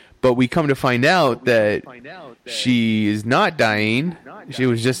 But we come to find out that she is not dying. It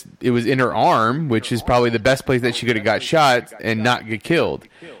was in her arm, which is probably the best place that she could have got shot and not get killed.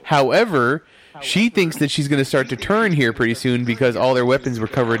 However, she thinks that she's going to start to turn here pretty soon because all their weapons were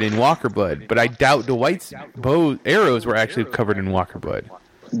covered in walker blood. But I doubt Dwight's arrows were actually covered in walker blood.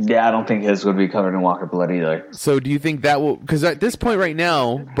 Yeah, I don't think his would be covered in walker blood either. So do you think that will... Because at this point right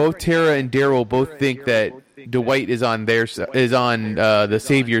now, both Tara and Daryl both think that Dwight is on the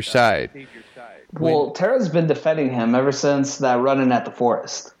Savior's side. Well, Tara's been defending him ever since that run-in at the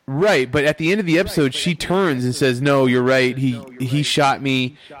forest. Right, but at the end of the episode, she turns and says, "No, you're right. He shot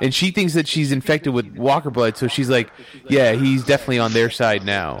me," and she thinks that she's infected with walker blood. So she's like, "Yeah, he's definitely on their side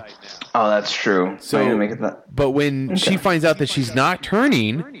now." Oh, that's true. So, but when she finds out that she's not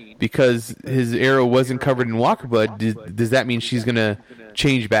turning because his arrow wasn't covered in walker blood, does that mean she's gonna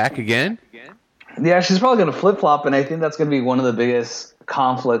change back again? Yeah, she's probably gonna flip flop, and I think that's gonna be one of the biggest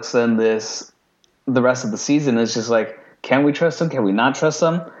conflicts in the rest of the season. Is just like, can we trust him? Can we not trust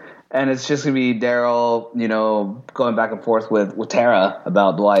him? And it's just going to be Daryl, going back and forth with Tara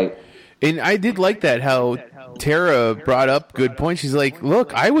about Dwight. And I did like that, how Tara brought up good points. She's like,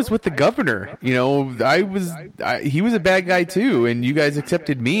 look, I was with the governor. He was a bad guy too, and you guys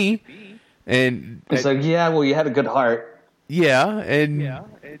accepted me. And it's like, yeah, well, you had a good heart. Yeah, and...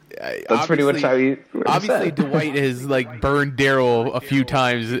 That's pretty much how you... Obviously, Dwight has burned Daryl a few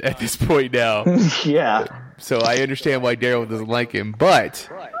times at this point now. Yeah. So I understand why Daryl doesn't like him, but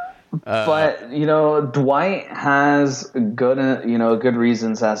Dwight has good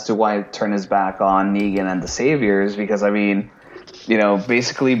reasons as to why he turned his back on Negan and the Saviors, because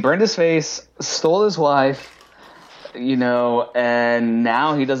basically burned his face, stole his wife, and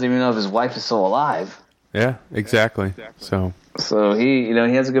now he doesn't even know if his wife is still alive. Yeah, exactly. So he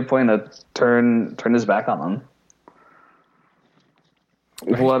he has a good point to turn his back on them.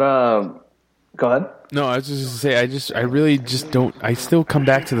 Go ahead. No, I was just going to say, I really just don't... I still come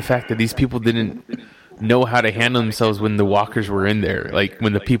back to the fact that these people didn't know how to handle themselves when the walkers were in there, like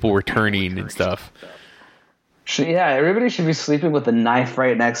when the people were turning and stuff. Yeah, everybody should be sleeping with a knife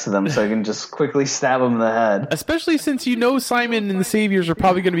right next to them so I can just quickly stab them in the head. Especially since Simon and the Saviors are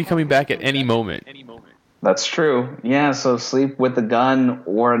probably going to be coming back at any moment. That's true. Yeah, so sleep with a gun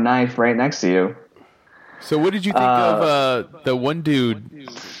or a knife right next to you. So what did you think of the one dude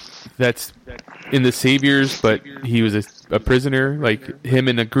that's in the Saviors, but he was a prisoner, like him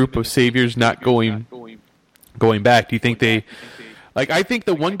and a group of Saviors not going back? Do you think they... I think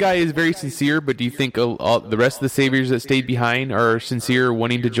the one guy is very sincere, but do you think the rest of the Saviors that stayed behind are sincere,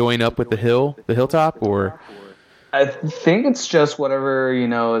 wanting to join up with the hilltop, or... I think it's just whatever,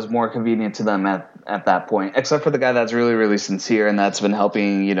 is more convenient to them at that point, except for the guy that's really, really sincere and that's been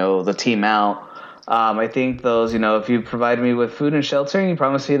helping, the team out. I think those, if you provide me with food and shelter and you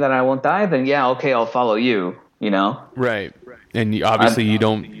promise me that I won't die, then yeah, okay, I'll follow you, Right. And obviously you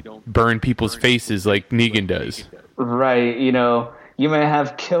don't burn people's faces like Negan does. Right. You may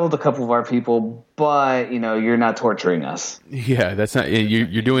have killed a couple of our people, but, you're not torturing us. Yeah, that's not...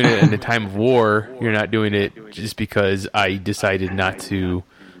 You're doing it in the time of war. You're not doing it just because I decided not to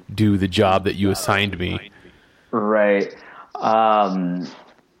do the job that you assigned me. Right.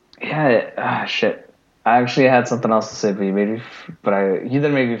 Shit. I actually had something else to say, but you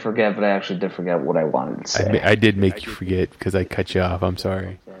didn't make me forget, but I actually did forget what I wanted to say. I did make you forget because I cut you off. I'm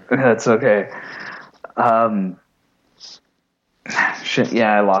sorry. That's okay. Shit,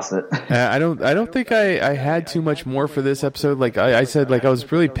 yeah, I lost it. I don't think I had too much more for this episode. Like I said, I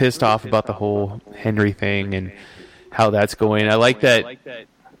was really pissed off about the whole Henry thing and how that's going. I like that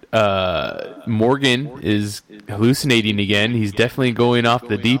Morgan is hallucinating again. He's definitely going off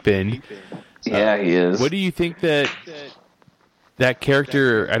the deep end. Yeah, he is. What do you think that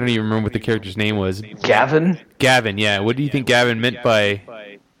character... I don't even remember what the character's name was. Gavin? Gavin, yeah. What do you think Gavin meant by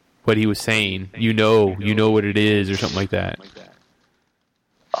what he was saying? You know what it is, or something like that.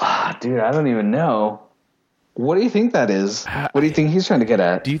 Dude, I don't even know. What do you think that is? What do you think he's trying to get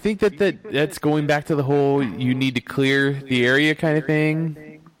at? Do you think that's going back to the whole you need to clear the area kind of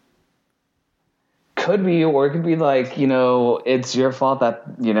thing? Could be, or it could be like, it's your fault that,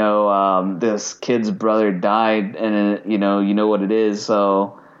 this kid's brother died and, you know what it is,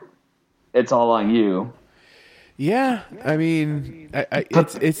 so it's all on you. Yeah, I mean,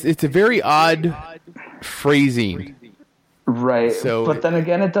 it's a very odd phrasing. Right, so, but then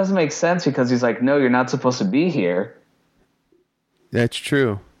again, it doesn't make sense because he's like, no, you're not supposed to be here. That's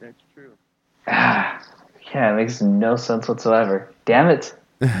true. Yeah, it makes no sense whatsoever. Damn it.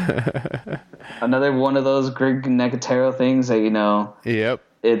 Another one of those Greg Nicotero things that, Yep.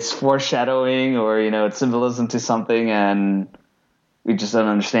 it's foreshadowing or, it's symbolism to something and we just don't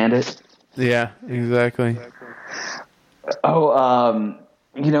understand it. Yeah, exactly. Oh,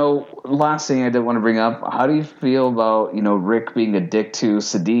 last thing I did want to bring up, how do you feel about, Rick being a dick to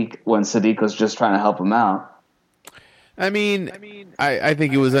Sadiq when Sadiq was just trying to help him out? I mean, I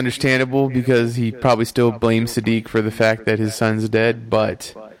think it was understandable because he probably still blames Sadiq for the fact that his son's dead,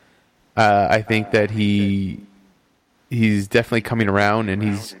 but I think that he's definitely coming around and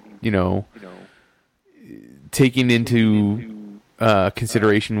he's, taking into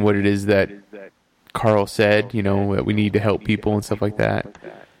consideration what it is that Carl said, that we need to help people and stuff like that.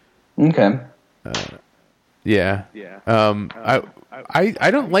 Okay. Yeah.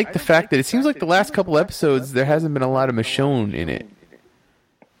 I don't like the fact that it seems like the last couple episodes there hasn't been a lot of Michonne in it.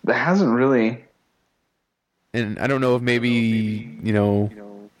 There hasn't really. And I don't know if maybe,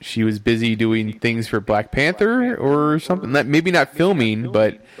 she was busy doing things for Black Panther or something. Maybe not filming,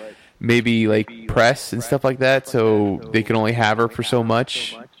 but maybe like press and stuff like that, so they can only have her for so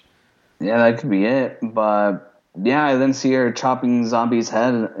much. Yeah, that could be it. But yeah, I didn't see her chopping zombies'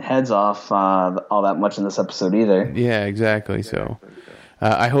 heads off all that much in this episode either. Yeah, exactly. So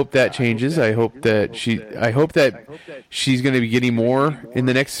I hope that changes. I hope that she's going to be getting more in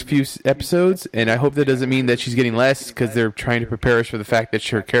the next few episodes, and I hope that doesn't mean that she's getting less because they're trying to prepare us for the fact that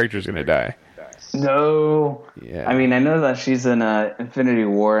her character is going to die. No. Yeah. I mean, I know that she's in Infinity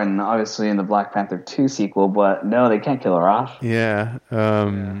War and obviously in the Black Panther 2 sequel, but no, they can't kill her off. Yeah.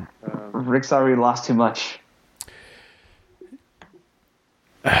 Rick's already lost too much.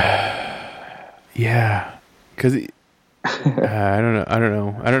 Yeah. Because I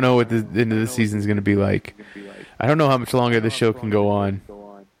don't know what the end of the season is going to be like. I don't know how much longer this show can go on.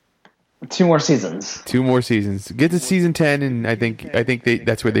 2 more seasons. 2 more seasons. Get to season 10, and I think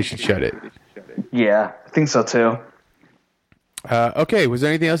that's where they should shut it. Yeah, I think so too. Okay, was there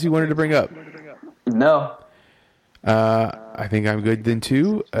anything else you wanted to bring up? No. I think I'm good then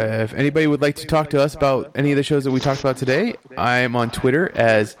too. If anybody would like to talk to us about any of the shows that we talked about today, I'm on Twitter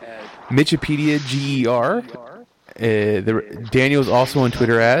as Mitchipedia GER. Daniel's also on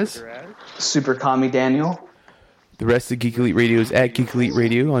Twitter as Super Commie Daniel. The rest of Geek Elite Radio is at Geek Elite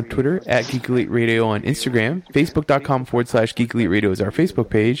Radio on Twitter, at Geek Elite Radio on Instagram, Facebook.com/Geek Elite Radio is our Facebook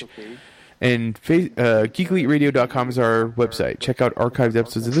page, and GeekEliteRadio.com is our website. Check out archived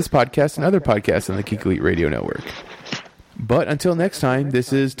episodes of this podcast and other podcasts on the Geek Elite Radio Network. But until next time,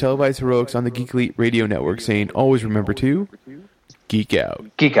 this is Televised Heroics on the Geek Elite Radio Network saying always remember to geek out.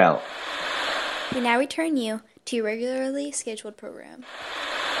 Geek out. We now return you to your regularly scheduled program.